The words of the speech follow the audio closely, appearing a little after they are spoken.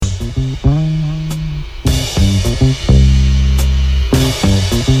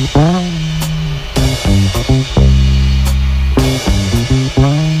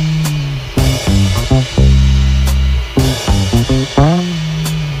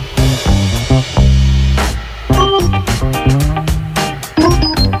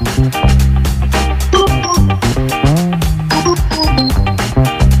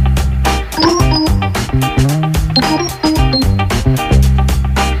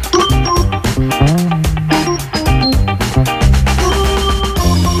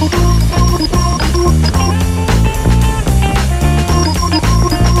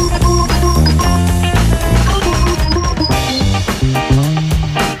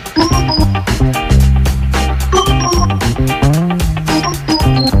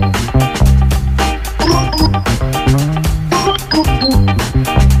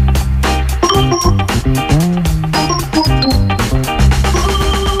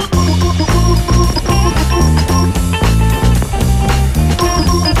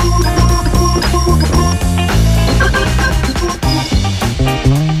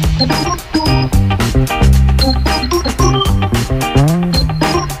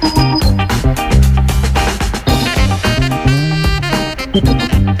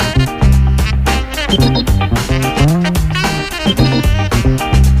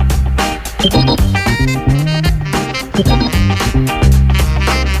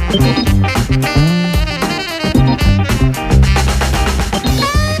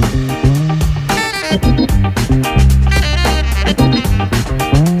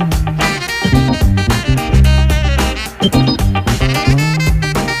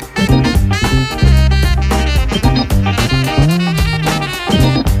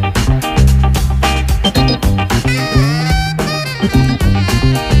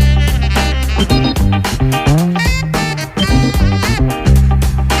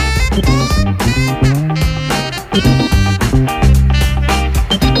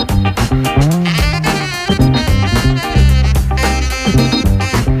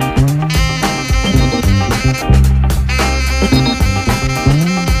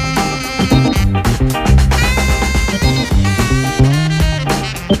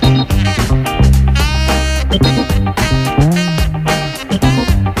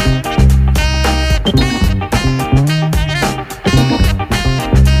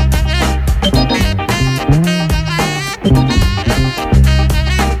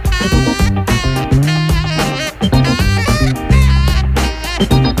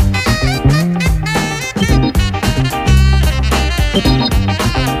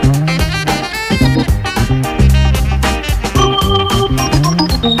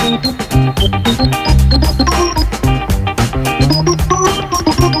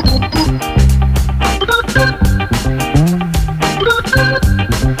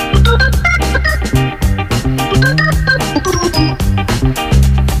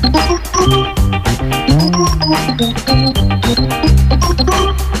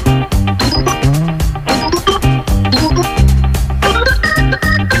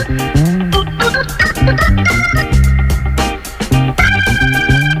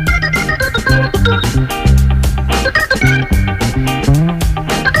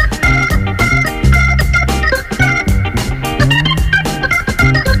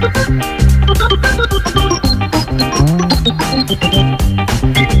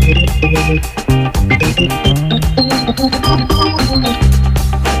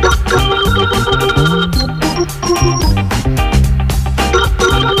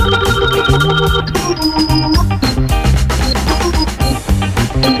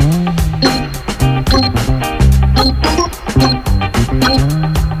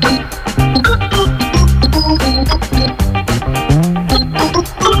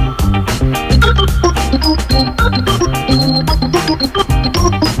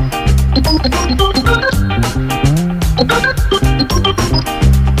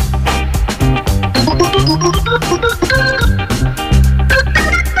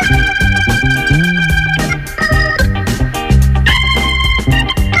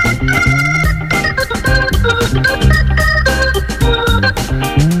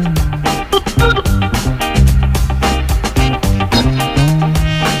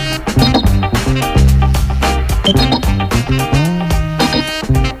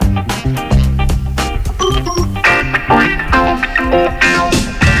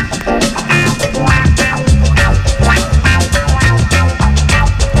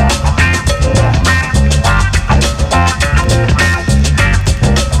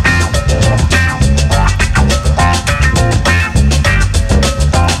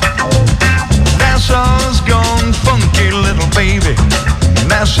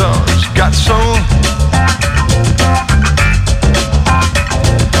Nassau's got soul.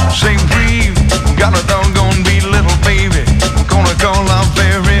 Say we got a doggone beat little baby, gonna call our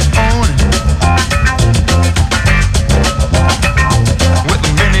very own. With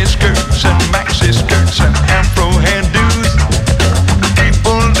mini skirts and maxi skirts and afro hairdos,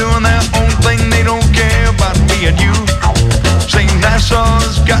 people doing their own thing, they don't care about me and you. Say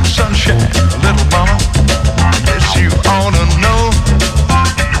Nassau's got sunshine, little mama, yes you ought to know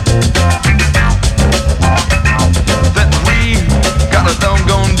that we got a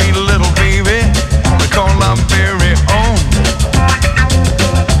doggone beat little baby, we call our very own.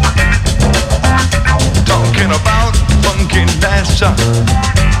 Talking about funky Nassau,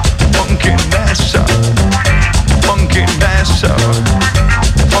 funky Nassau, funky Nassau,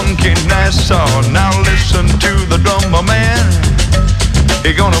 funky Nassau. Now listen to the drummer man,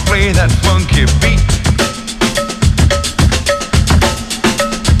 he gonna play that funky beat.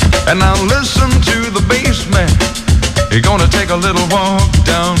 And now listen to the bass man, he gonna take a little walk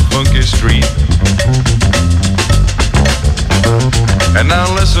down Funky Street. And now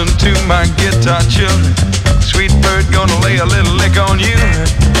listen to my guitar children, Sweet Bird gonna lay a little lick on you.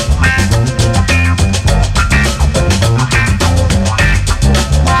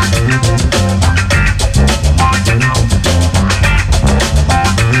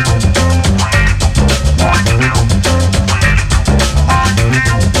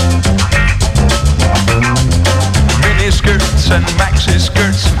 Mini skirts and maxi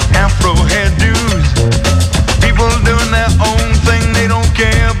skirts and afro hairdos, people doing their own thing, they don't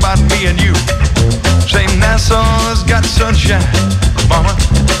care about me and you. Say Nassau's got sunshine, mama,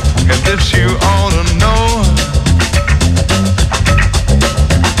 and this you ought to know,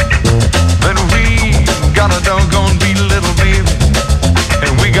 that we got a doggone beat little baby,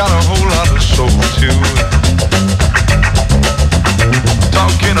 and we got a whole lot of soul too.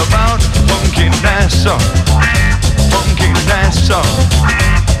 Talking about funky Nassau, funky Nassau,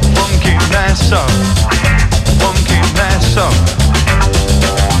 funky Nassau, funky Nassau.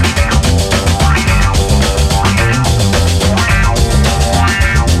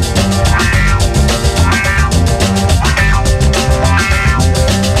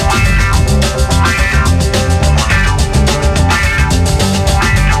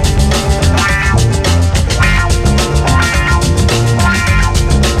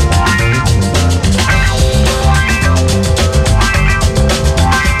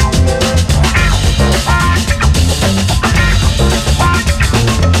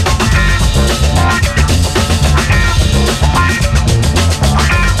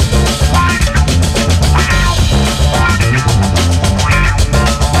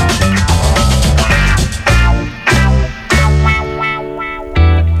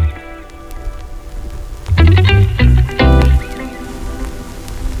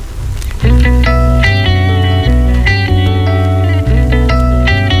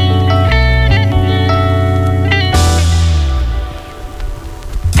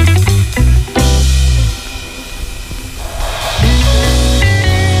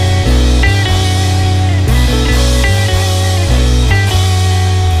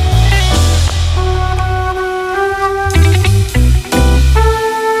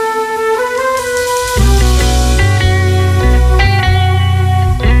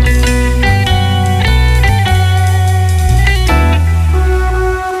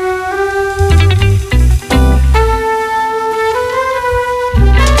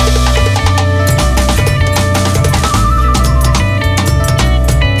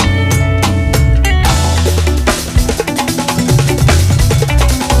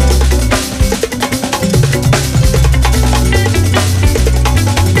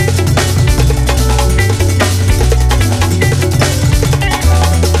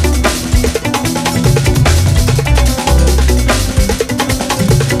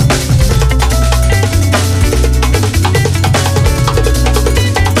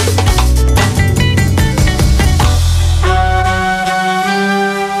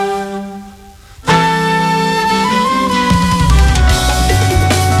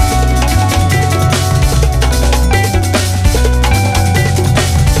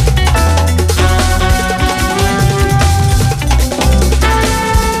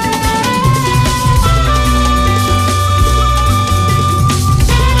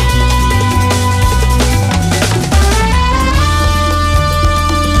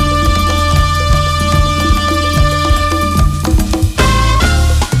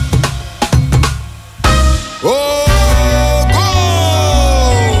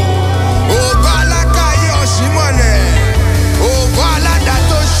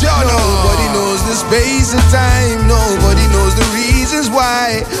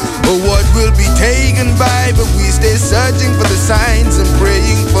 or what will be taken by, but we stay searching for the signs and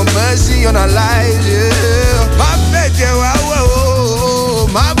praying for mercy on our lives, yeah. My fẹ́ jẹ́ wá wẹ̀ o,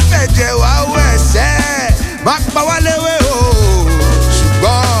 my fẹ́ jẹ́ wá wẹ̀ sẹ́, má pa wá léwé o,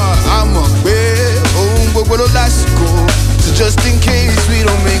 ṣùgbọ́n a mọ̀ pé ohun gbogbo ló lásìkò, so just in case we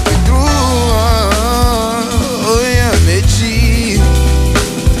don't make it through, yeah, méjì,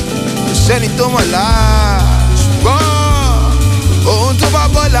 kò sẹ́ni tó mọ̀ lá, ṣùgbọ́n ohun tó bá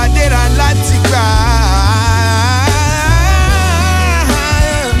bọ́ ládéra láti gbà.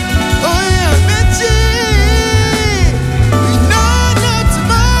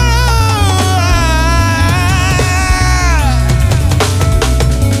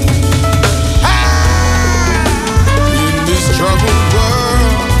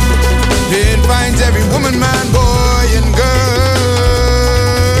 Finds every woman, man, boy, and girl.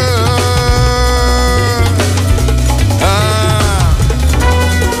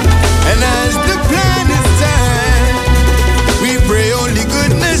 And as the plan is time, we pray only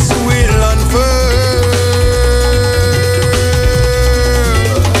goodness will unfurl.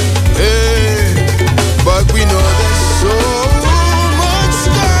 Hey, but we know there's so much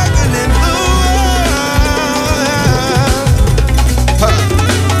struggle in the world.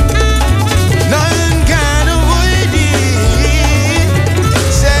 None can avoid it.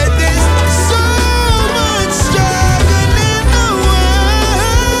 Said there's so much struggle in the world.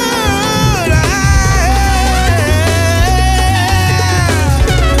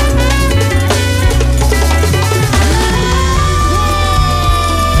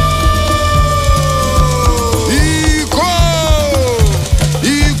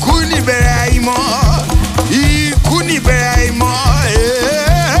 Ikú ní bẹ̀rẹ̀ àìmọ̀, ikú ní bẹ̀rẹ̀ àìmọ̀.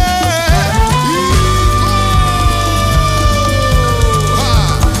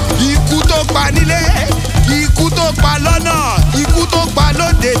 Ikú tó pa nílé, ikú tó pa lọ́nà, ikú tó pa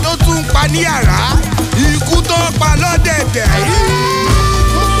lóde tó tún pa ní yàrá, ikú tó pa lọ́dẹ̀dẹ̀.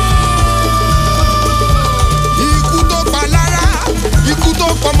 Ikú tó pa lára, ikú tó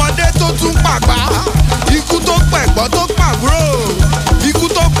pọmọdé tó tún pàgbà, ikú tó pẹ̀gbọ́n tó pàbúrò, ikú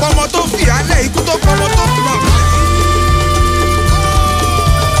tó pọmọ tó fìyálẹ̀, ikú tó pọmọ tó fi bàbá.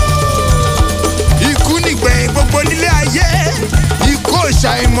 Ikú nìgbẹ̀yìn gbogbo nílé ayé, ikú ò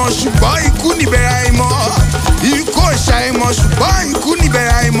ṣàìmọ̀ ṣùgbọ́n ikú níbẹ̀rẹ̀ àìmọ̀, ikú ò ṣàìmọ̀ ṣùgbọ́n ikú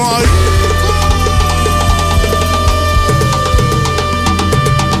níbẹ̀rẹ̀ àìmọ̀.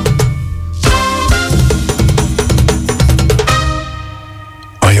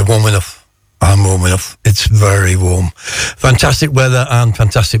 Are you warm enough? I'm warm enough. It's very warm. Fantastic weather and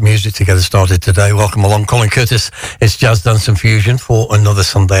fantastic music to get us started today. Welcome along, Colin Curtis. It's Jazz Dance and Fusion for another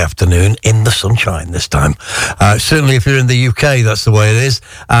Sunday afternoon in the sunshine this time. Certainly if you're in the UK, that's the way it is.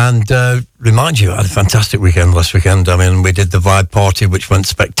 And remind you, I had a fantastic weekend last weekend. I mean, we did the Vibe Party, which went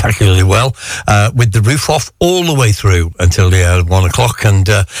spectacularly well, with the roof off all the way through until 1 o'clock. And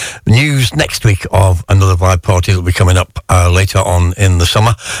news next week of another Vibe Party that will be coming up later on in the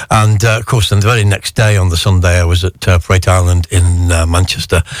summer. And, of course, then the very next day on the Sunday, I was at Freight Island in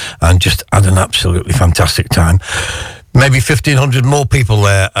Manchester and just had an absolutely fantastic time. Maybe 1,500 more people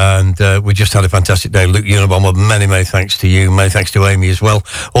there, and we just had a fantastic day. Luke Unabomber, many thanks to you. Many thanks to Amy as well.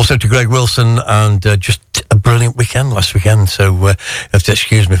 Also to Greg Wilson, and just a brilliant weekend last weekend. So you have to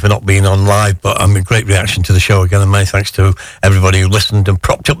excuse me for not being on live, but I mean, great reaction to the show again, and many thanks to everybody who listened and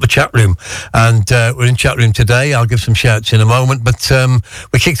propped up the chat room. And we're in chat room today. I'll give some shouts in a moment, but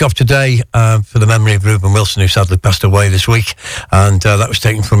we kicked off today for the memory of Reuben Wilson, who sadly passed away this week, and that was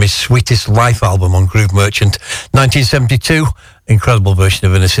taken from his Sweetest Life album on Groove Merchant, 1972. Incredible version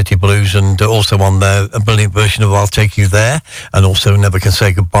of Inner City Blues, and also on there a brilliant version of I'll Take You There, and also Never Can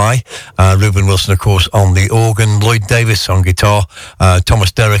Say Goodbye. Reuben Wilson, of course, on the organ, Lloyd Davis on guitar,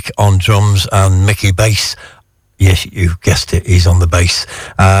 Thomas Derrick on drums, and Mickey bass. Yes, you guessed it, he's on the bass.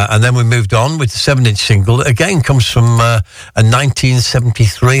 And then we moved on with the 7-inch single that again comes from a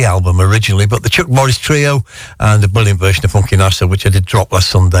 1973 album originally, but the Chuck Morris Trio and a brilliant version of Funky Nassau, which I did drop last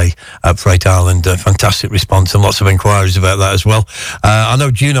Sunday at Freight Island. Fantastic response and lots of inquiries about that as well. I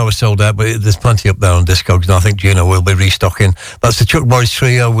know Juno was sold out, but there's plenty up there on Discogs, and I think Juno will be restocking. That's the Chuck Morris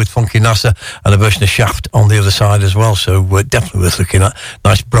Trio with Funky Nassau and a version of Shaft on the other side as well, so definitely worth looking at.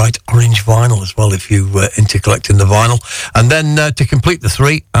 Nice bright orange vinyl as well if you into collecting the vinyl. And then to complete the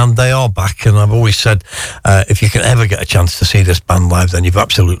three, and they are back, and I've always said if you can ever get a chance to see this band live, then you've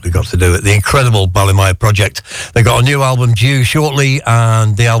absolutely got to do it. The incredible Ballymire Project. They got a new album due shortly,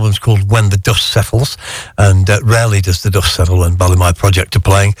 and the album's called When the Dust Settles, and rarely does the dust settle when Ballymire Project are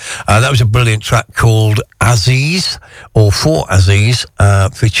playing. That was a brilliant track called Aziz, or For Aziz,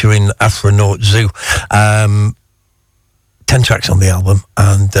 featuring Afronaut Zoo. 10 tracks on the album,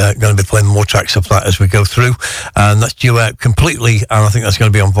 and going to be playing more tracks of that as we go through. And that's due out completely, and I think that's going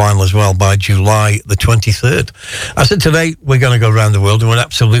to be on vinyl as well by July the 23rd. I said today we're going to go around the world, and we're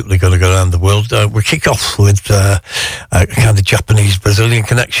absolutely going to go around the world. We kick off with a kind of Japanese-Brazilian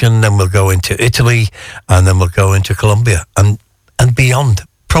connection, then we'll go into Italy, and then we'll go into Colombia, and beyond,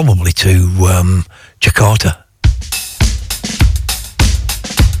 probably to Jakarta.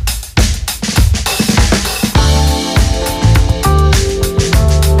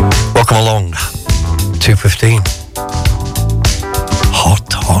 Welcome along, 2:15.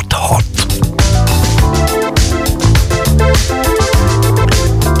 Hot, hot, hot.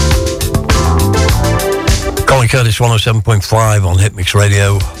 Colin Curtis, 107.5 on Hitmix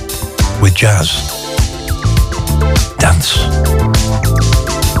Radio with jazz, dance,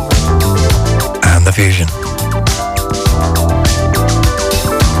 and the fusion.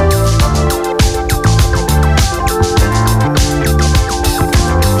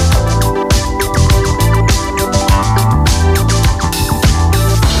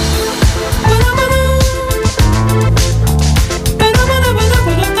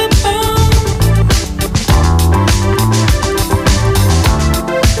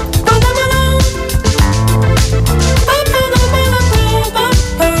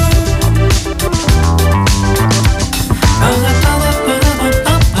 I'm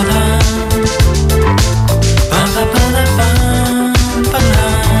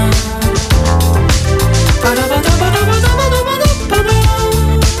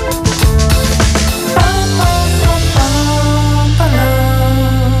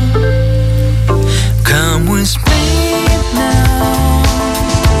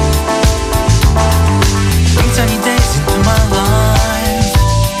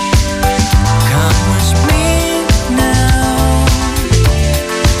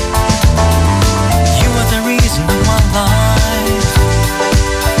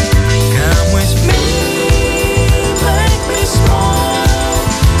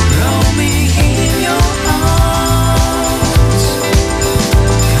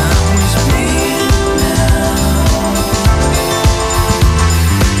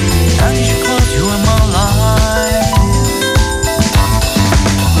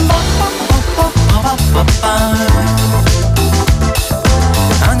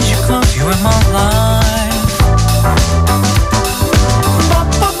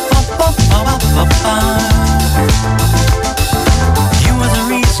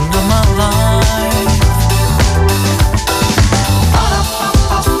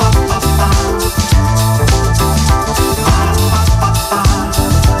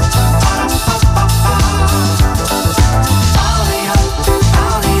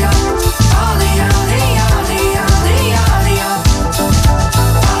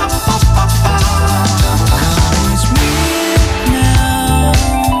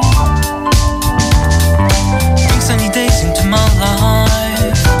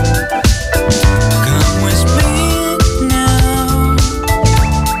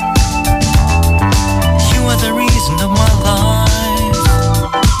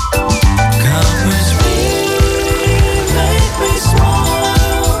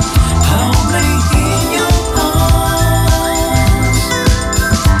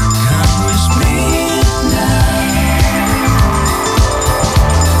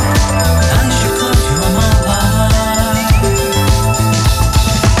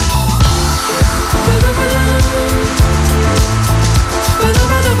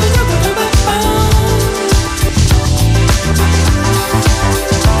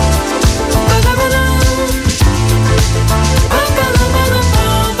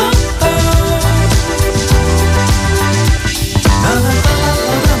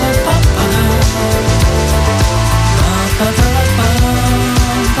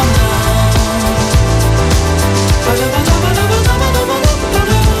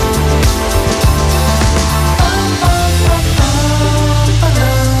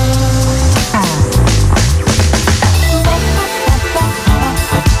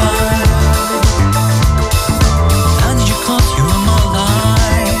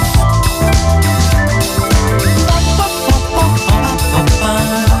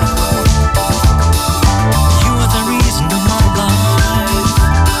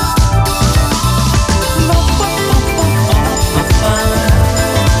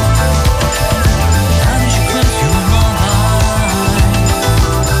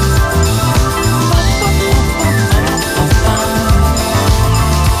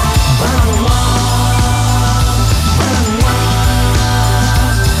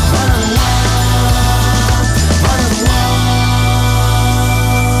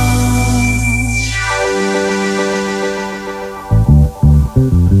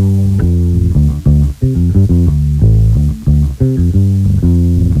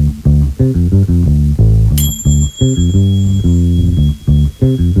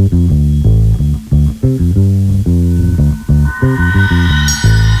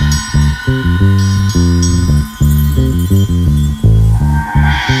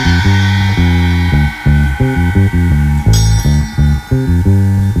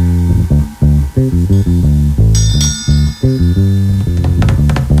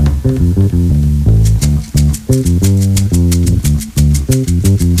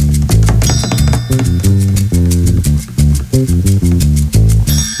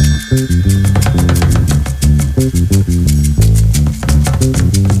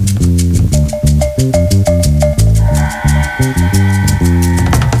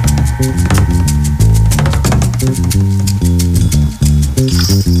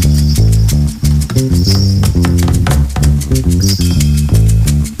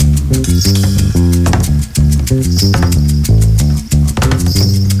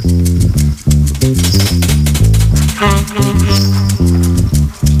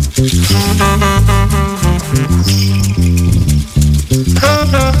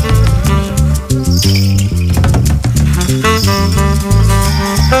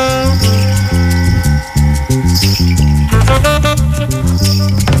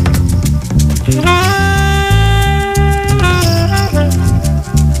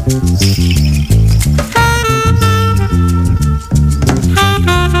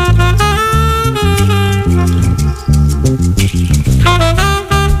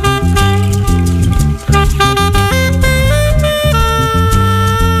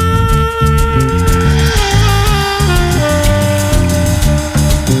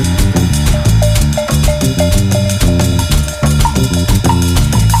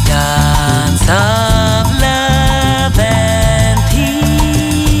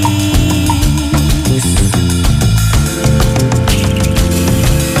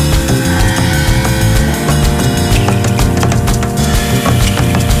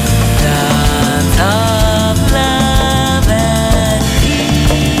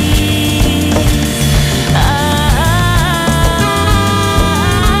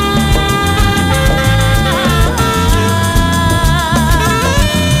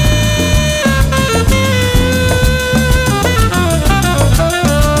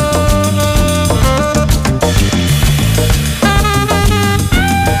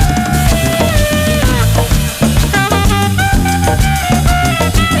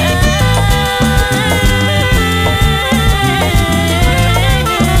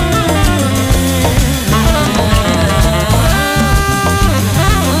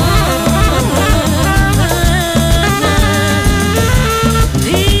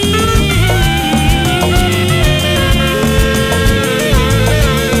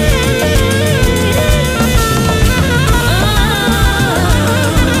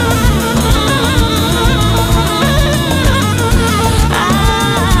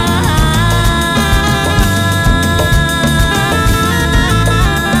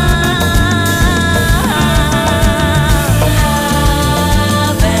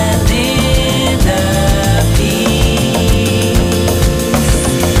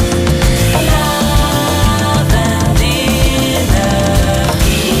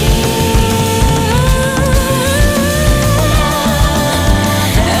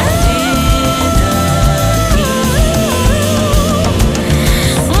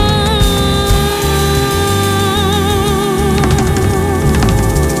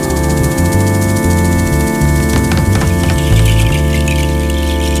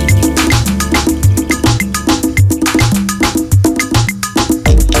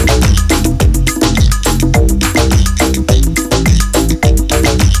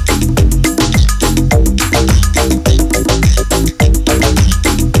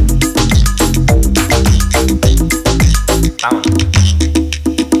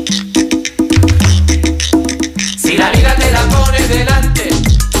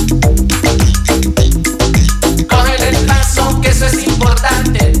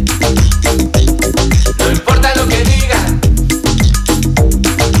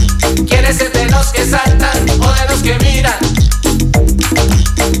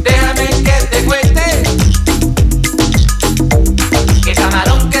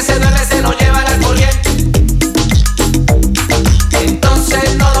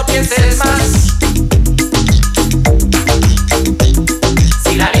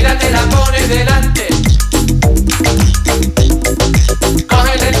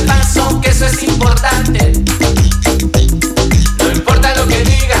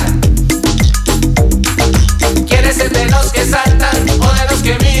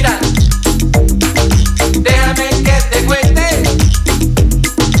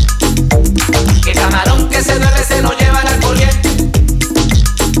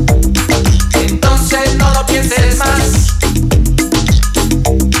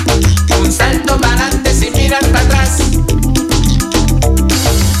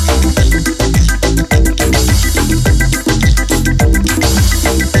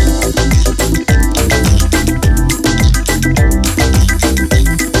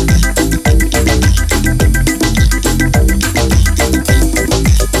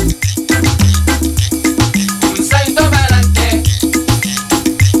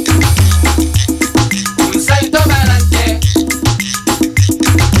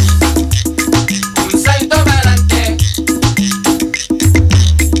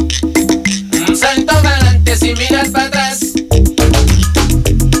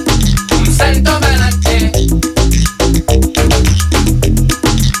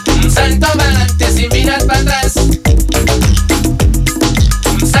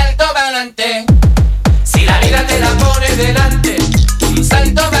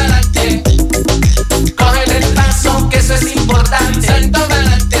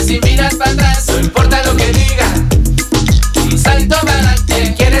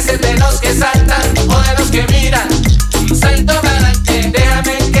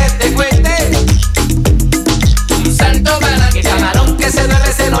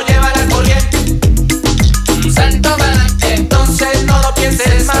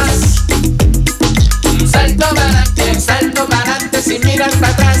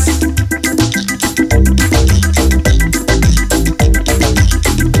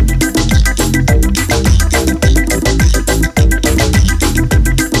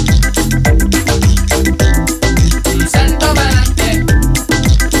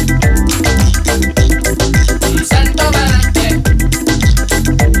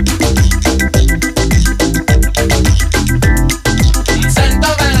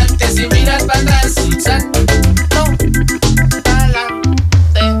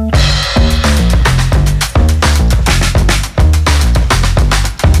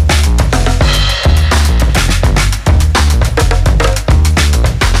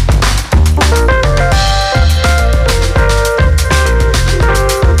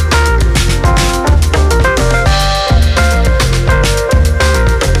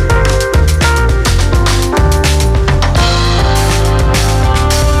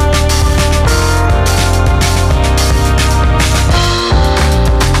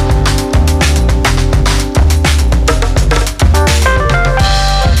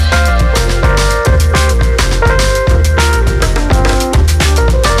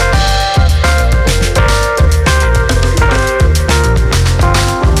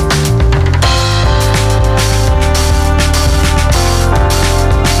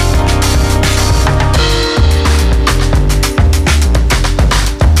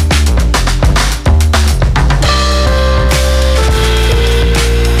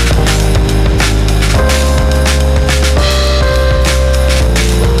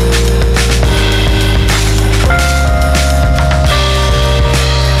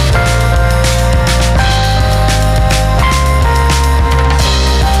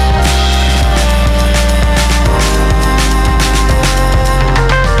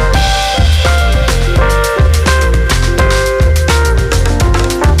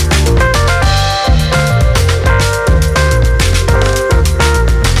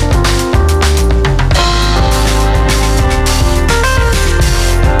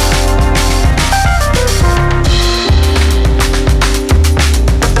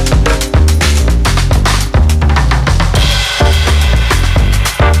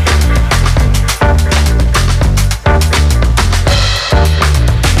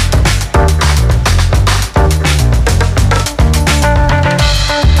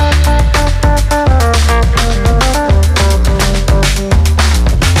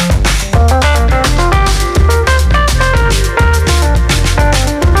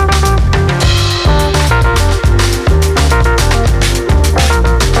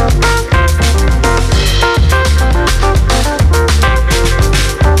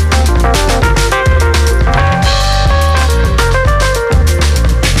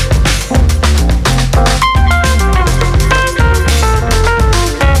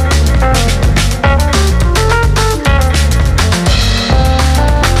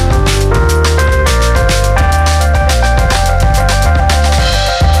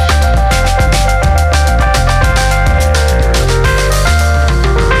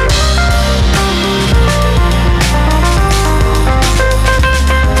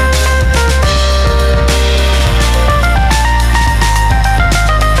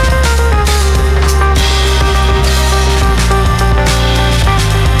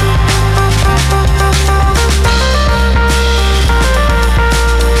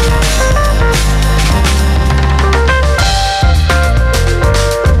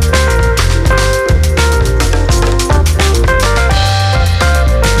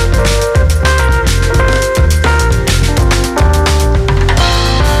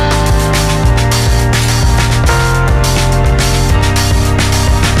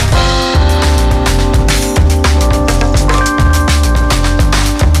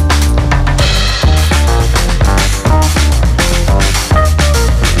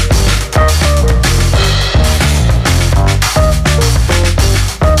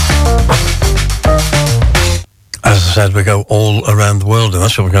I said, we go all around the world, and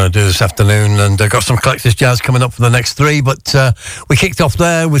that's what we're going to do this afternoon. And got some Collector's Jazz coming up for the next 3, but we kicked off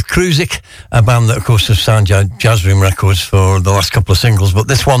there with Cruzik, a band that, of course, has signed Jazz Room Records for the last couple of singles, but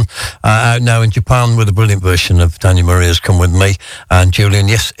this one out now in Japan with a brilliant version of Daniel Maria's Come With Me. And Julian,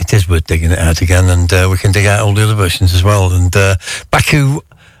 yes, it is worth digging it out again, and we can dig out all the other versions as well. And Baku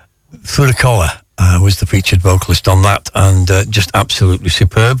Furukawa was the featured vocalist on that, and just absolutely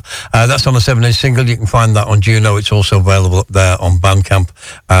superb. That's on a 7-inch single. You can find that on Juno. It's also available up there on Bandcamp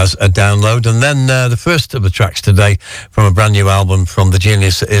as a download. And then the first of the tracks today from a brand new album from the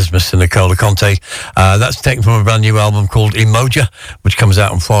genius that is Mr. Nicola Conte. That's taken from a brand new album called Emoja, which comes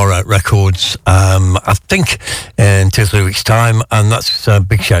out on Far Out Records, I think in 2-3 weeks' time. And that's a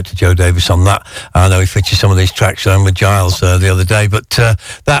big shout to Joe Davis on that. I know he featured some of these tracks with Giles the other day, but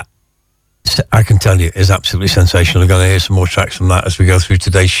that, I can tell you, is absolutely sensational. We're going to hear some more tracks from that as we go through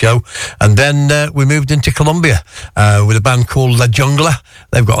today's show. And then we moved into Colombia with a band called La Jungla.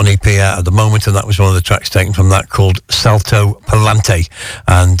 They've got an EP out at the moment, and that was one of the tracks taken from that called Salto Palante.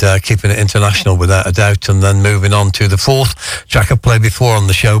 And keeping it international without a doubt. And then moving on to the fourth track I played before on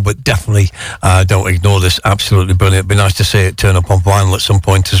the show, but definitely don't ignore this. Absolutely brilliant. It'd be nice to see it turn up on vinyl at some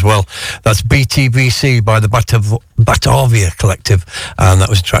point as well. That's BTBC by the Batavia Collective, and that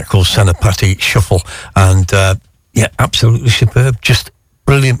was a track called Senapati Shuffle. And yeah, absolutely superb. Just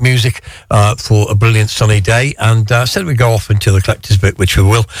brilliant music for a brilliant sunny day. And said we go off into the collector's bit, which we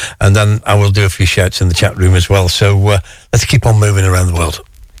will, and then I will do a few shouts in the chat room as well. So let's keep on moving around the world.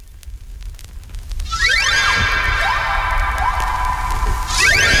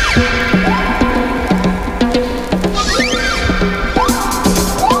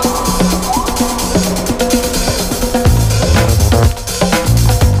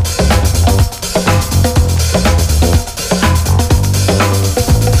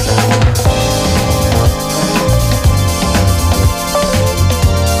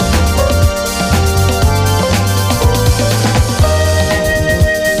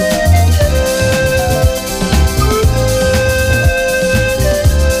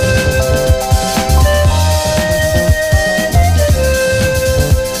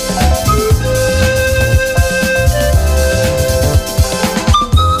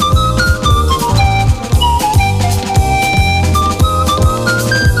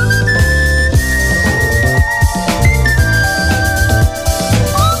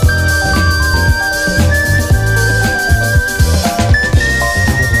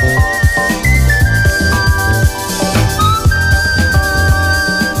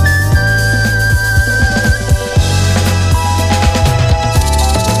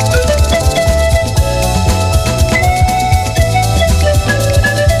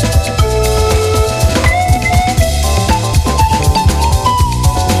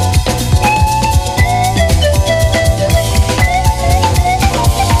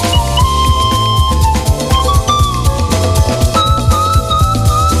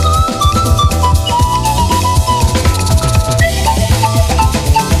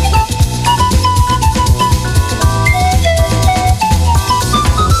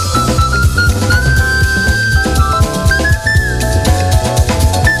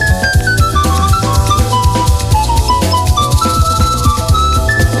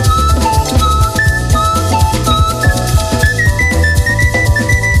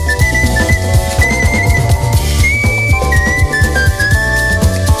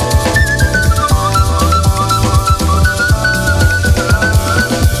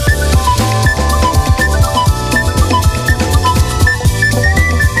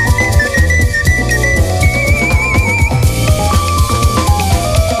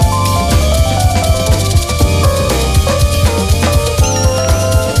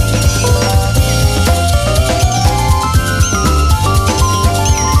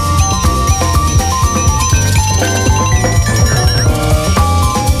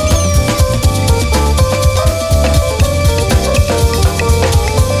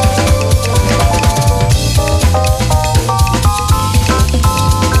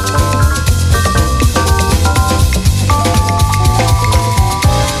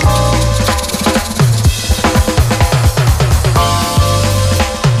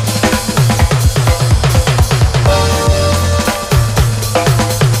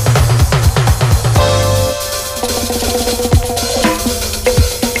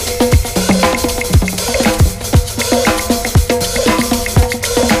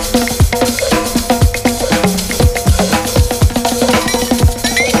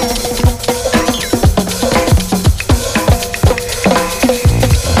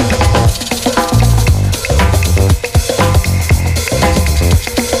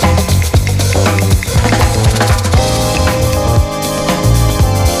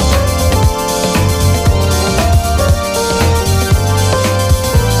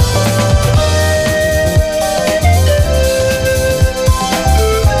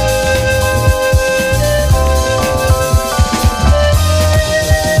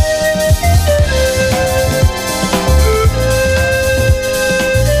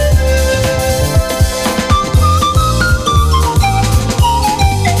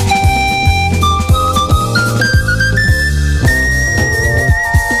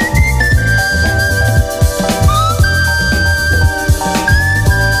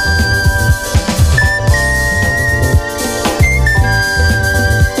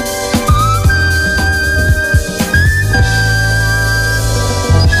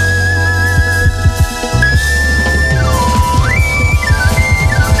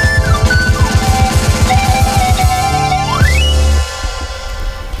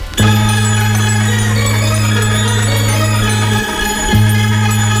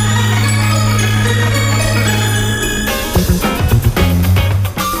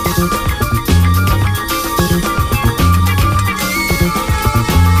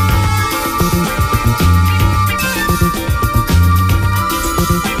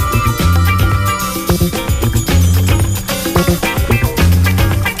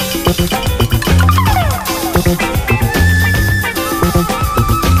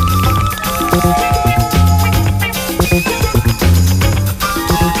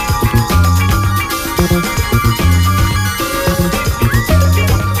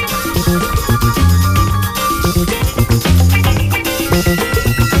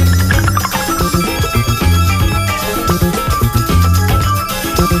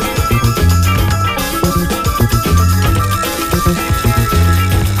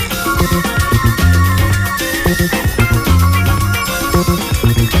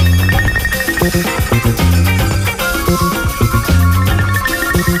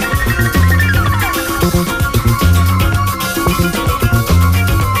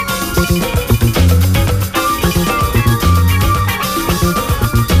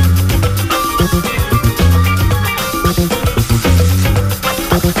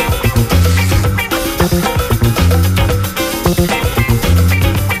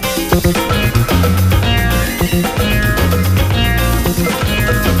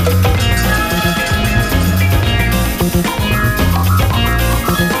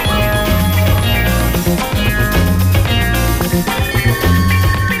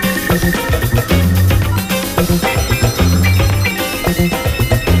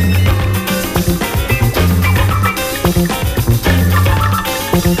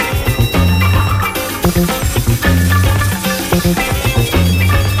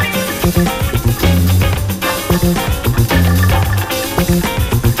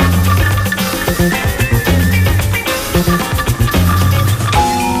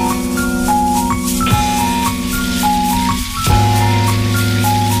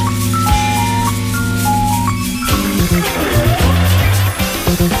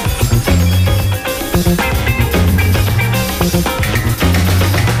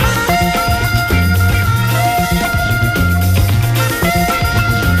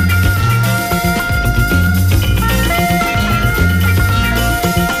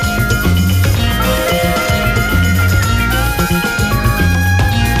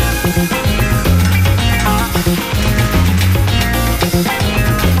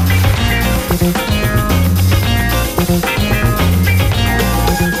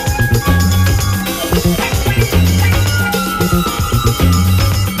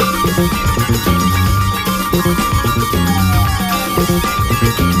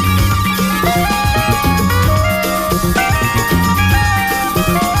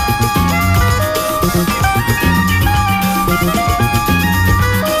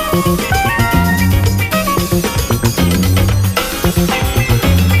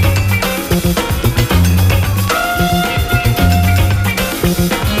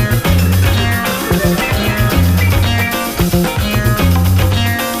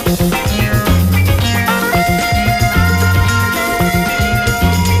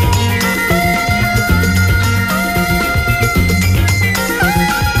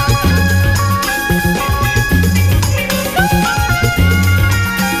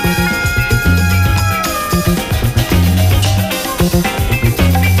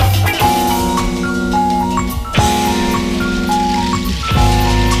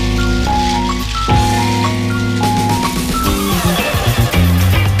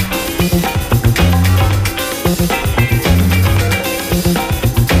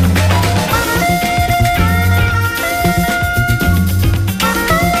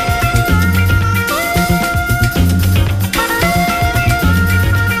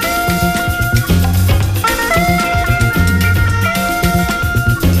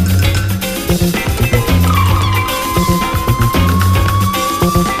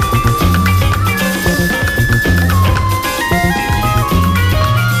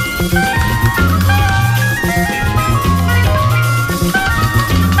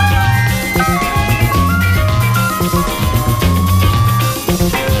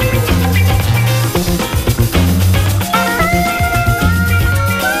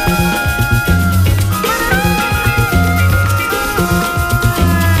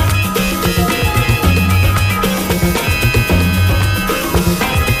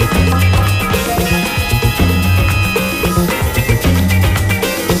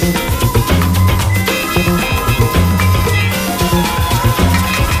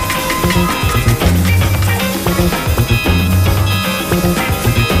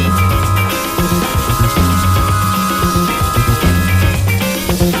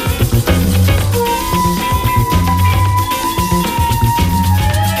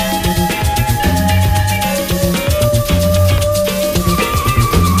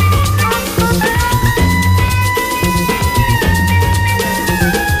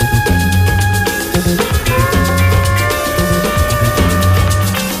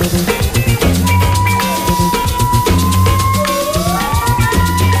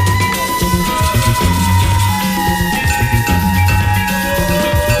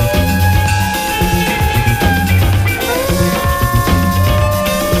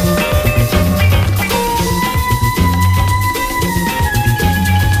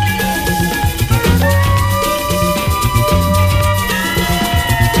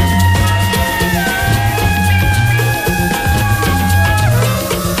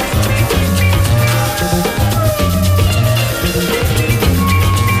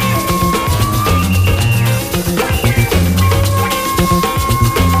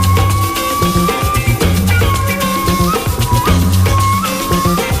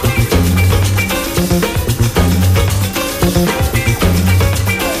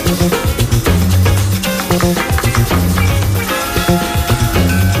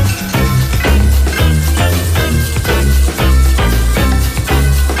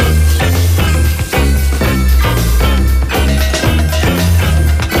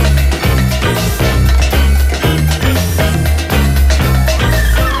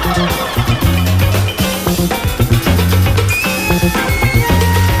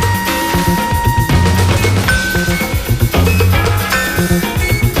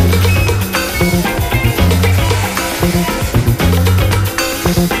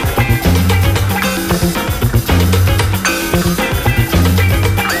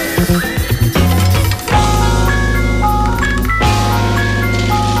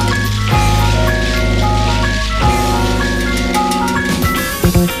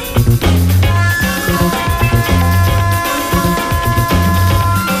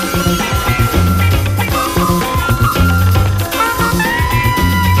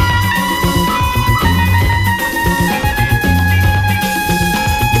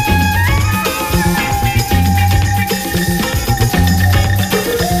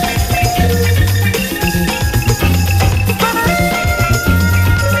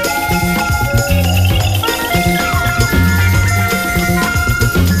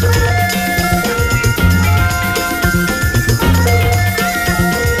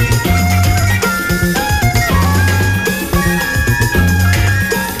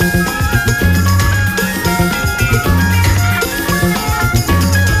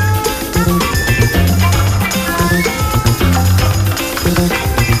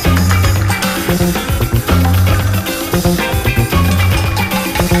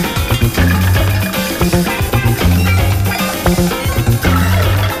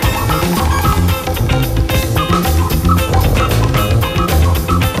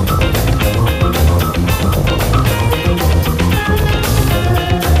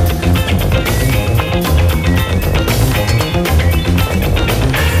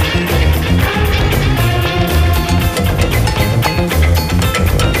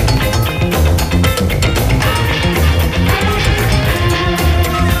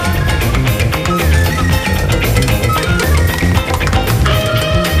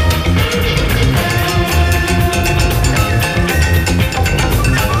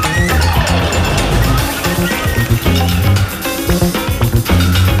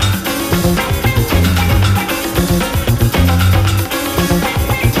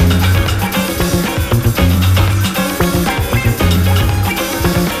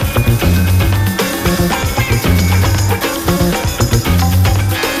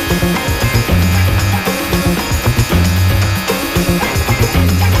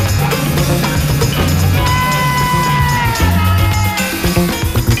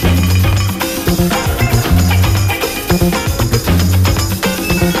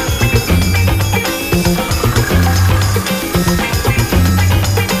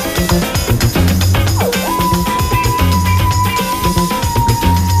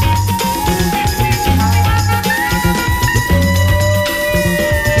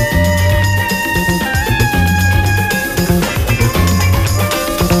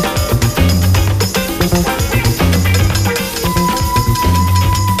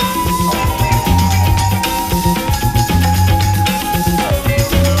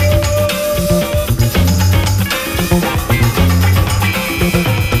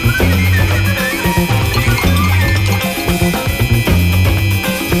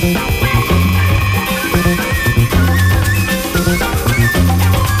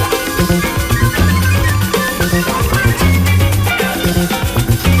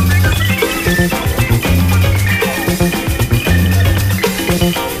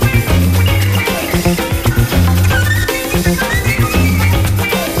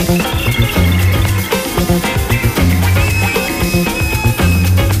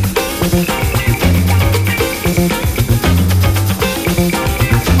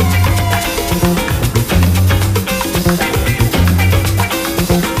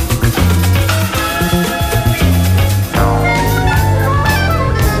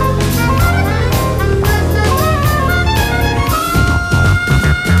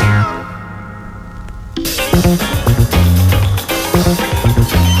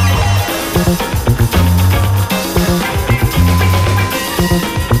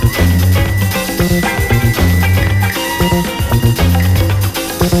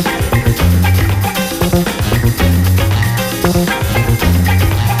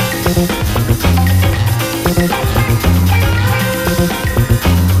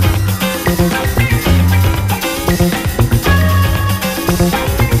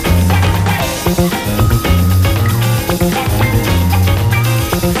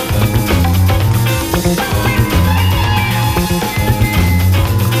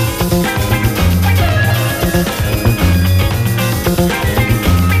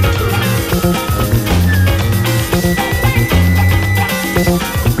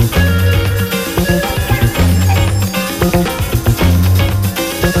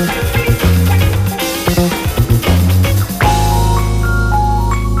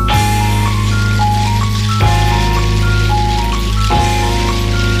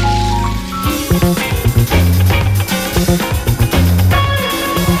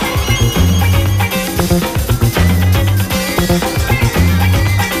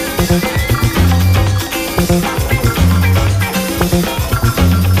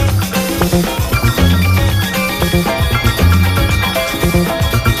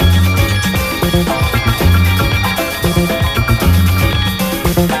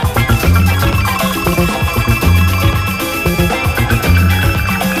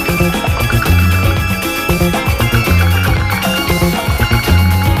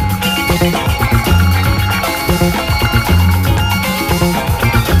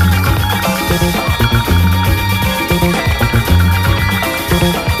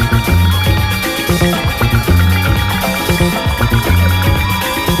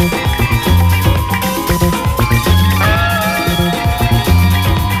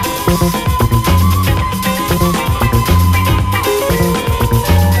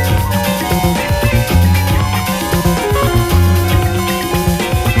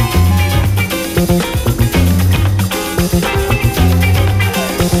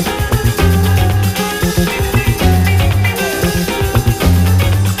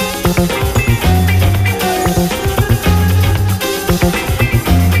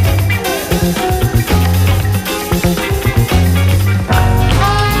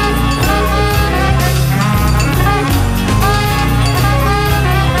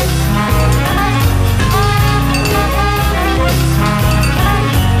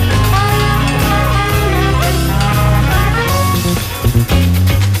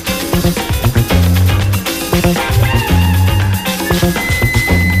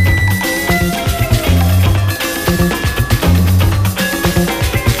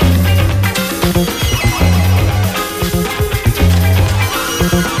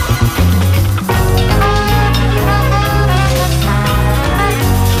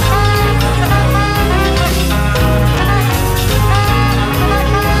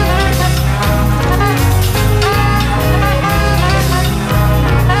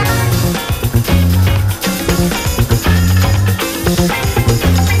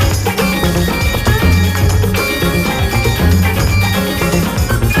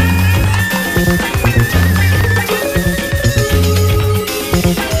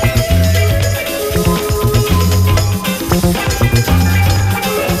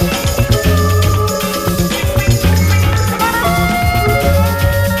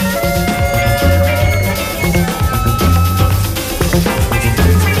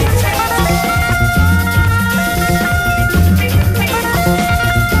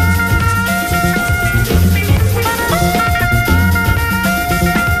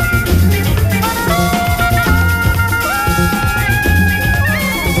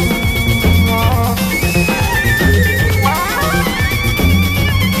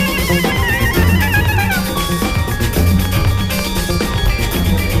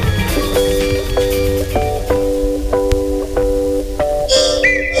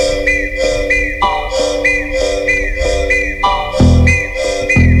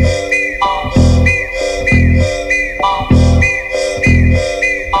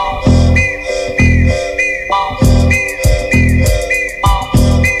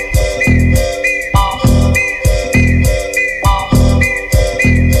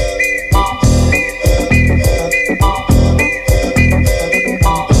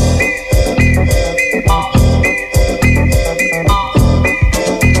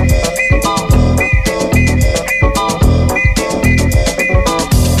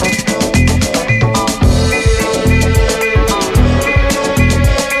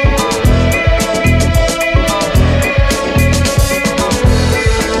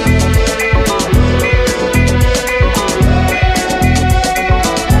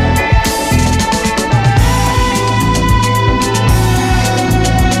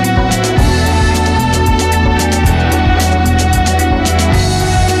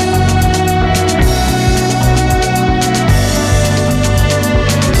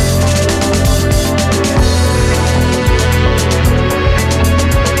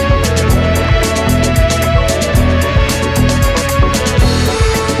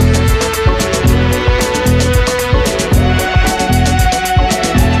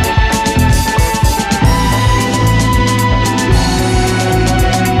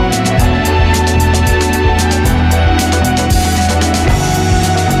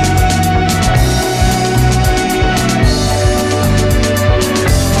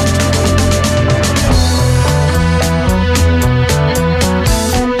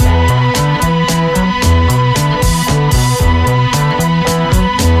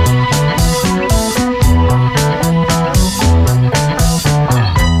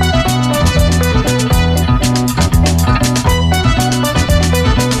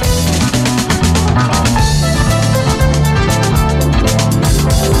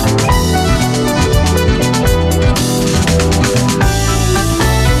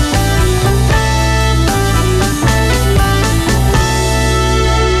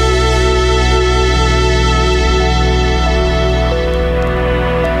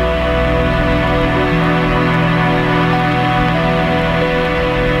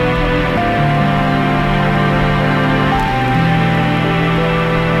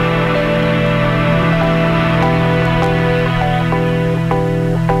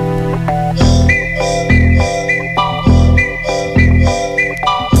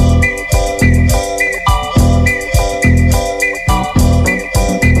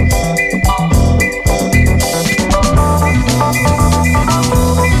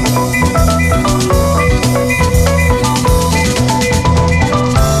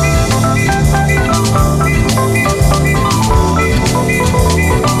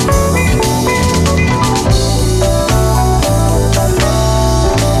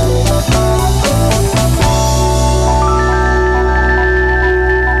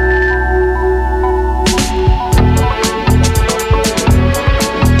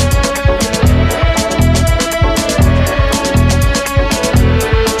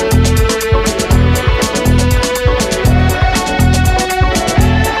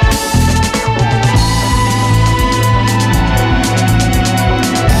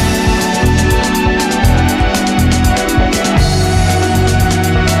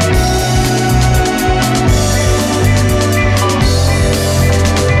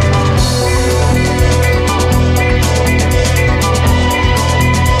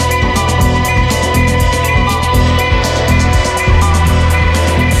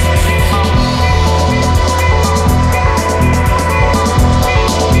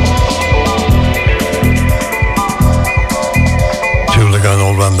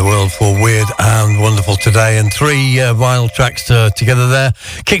 today, and three vinyl tracks together there.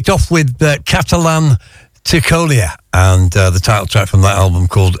 Kicked off with Catalan Ticolia, and the title track from that album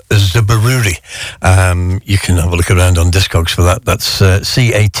called Zabaruri. You can have a look around on Discogs for that. That's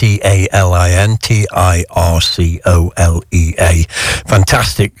Catalin Tircolia.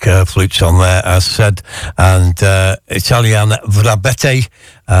 Fantastic flutes on there, as said, and Italian Vrabete,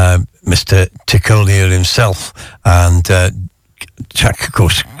 Mr. Ticolia himself, and track, of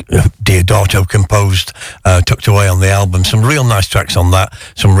course, Diodato composed, tucked away on the album. Some real nice tracks on that,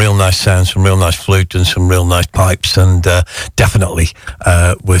 some real nice sounds, some real nice flute and some real nice pipes, and definitely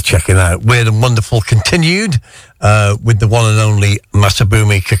worth checking out. Weird and Wonderful continued with the one and only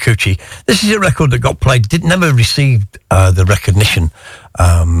Masabumi Kikuchi. This is a record that got played, never received the recognition,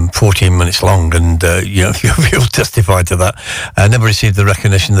 14 minutes long, and you'll testify to that. Never received the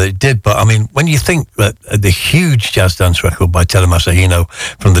recognition that it did, but I mean, when you think that the huge jazz dance record by Tele Masahino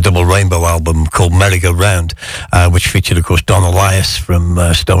from the Double Rainbow album called Merry-Go-Round, which featured, of course, Don Elias from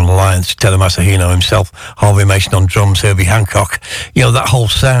Stone Alliance, Tele Masahino himself, Harvey Mason on drums, Herbie Hancock, that whole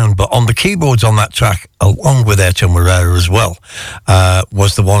sound. But on the keyboards on that track, along with Airto Moreira as well,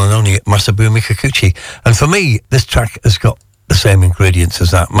 was the one and only Masabumi Kikuchi. And for me, this track has got the same ingredients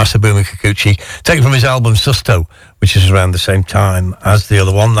as that. Masabumi Kikuchi, taken from his album Susto, which is around the same time as the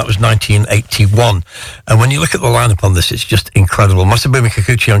other one. That was 1981. And when you look at the lineup on this, it's just incredible. Masabumi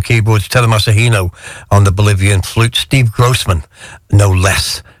Kikuchi on keyboards, Tele Masahino on the Bolivian flute, Steve Grossman, no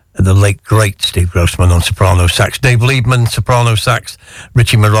less, the late great Steve Grossman on soprano sax, Dave Liebman soprano sax,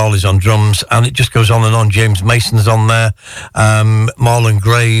 Richie Morales on drums, and it just goes on and on. James Mason's on there, Marlon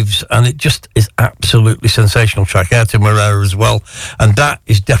Graves, and it just is absolutely sensational track. Airto Moreira as well, and that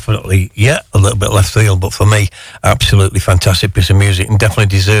is definitely a little bit left field, but for me, absolutely fantastic piece of music, and definitely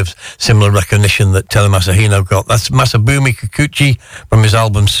deserves similar recognition that Tele Masahino got. That's Masabumi Kikuchi from his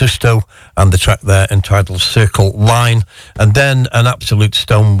album Susto, and the track there entitled Circle Line, and then an absolute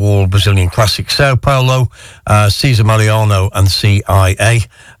stonewall Brazilian classic, Sao Paulo, Cesar Mariano and CIA,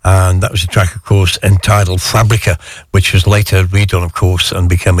 and that was a track, of course, entitled Fabrica, which was later redone, of course, and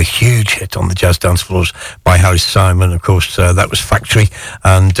became a huge hit on the jazz dance floors by Harry Simon. Of course, that was Factory,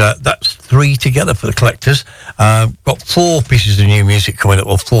 and that's three together for the collectors. Got four pieces of new music coming up,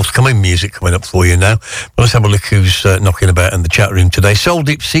 or forthcoming music coming up for you now. But let's have a look who's knocking about in the chat room today. Soul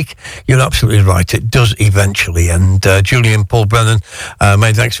Deep Seek, you're absolutely right, it does eventually, and Julian Paul Brennan,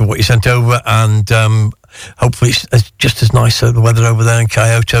 many thanks for what you sent over, and hopefully it's just as nice the weather over there in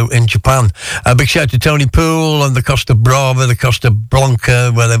Kyoto in Japan. A big shout to Tony Poole and the Costa Brava, the Costa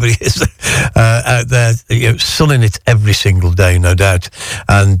Blanca, wherever he is out there, sunning it every single day, no doubt.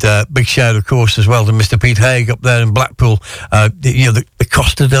 And big shout, of course, as well to Mr. Pete Haig up there in Blackpool, the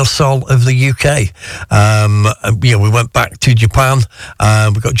Costa del Sol of the UK. We went back to Japan.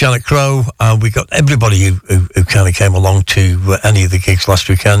 We got Janet Crow. We got everybody who kind of came along to any of the gigs last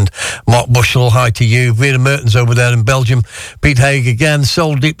weekend. Mark Bushell, hi to you. Vera Mertens over there in Belgium. Pete Haig again.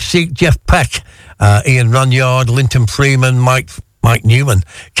 Soul Deep Seek, Jeff Peck, Ian Runyard, Linton Freeman, Mike Newman,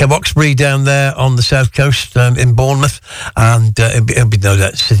 Kev Oxbury down there on the south coast in Bournemouth, and it'll be no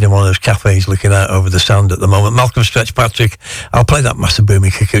doubt sitting in one of those cafes looking out over the sound at the moment. Malcolm Stretch Patrick, I'll play that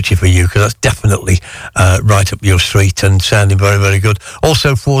Masabumi Kikuchi for you, because that's definitely right up your street and sounding very, very good.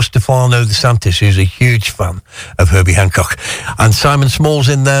 Also for Stefano De Santis, who's a huge fan of Herbie Hancock, and Simon Small's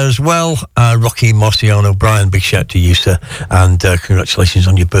in there as well. Rocky Marciano Bryan, big shout to you, sir, and congratulations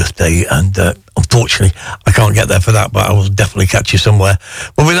on your birthday. And unfortunately, I can't get there for that, but I will definitely catch you somewhere.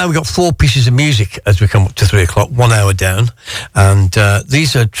 Well, we've got four pieces of music as we come up to 3 o'clock, 1 hour down. And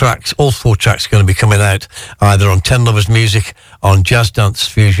these are tracks, all four tracks are going to be coming out either on 10 Lovers Music, on Jazz Dance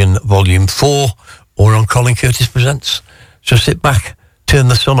Fusion Volume 4, or on Colin Curtis Presents. So sit back, turn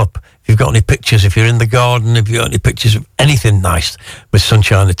the sun up. If you've got any pictures, if you're in the garden, if you've got any pictures of anything nice with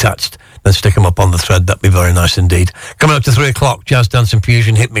sunshine attached, then stick them up on the thread. That'd be very nice indeed. Coming up to 3 o'clock, Jazz Dance and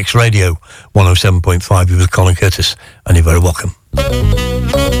Fusion, Hitmix Radio, 107.5, you with Colin Curtis, and you're very welcome.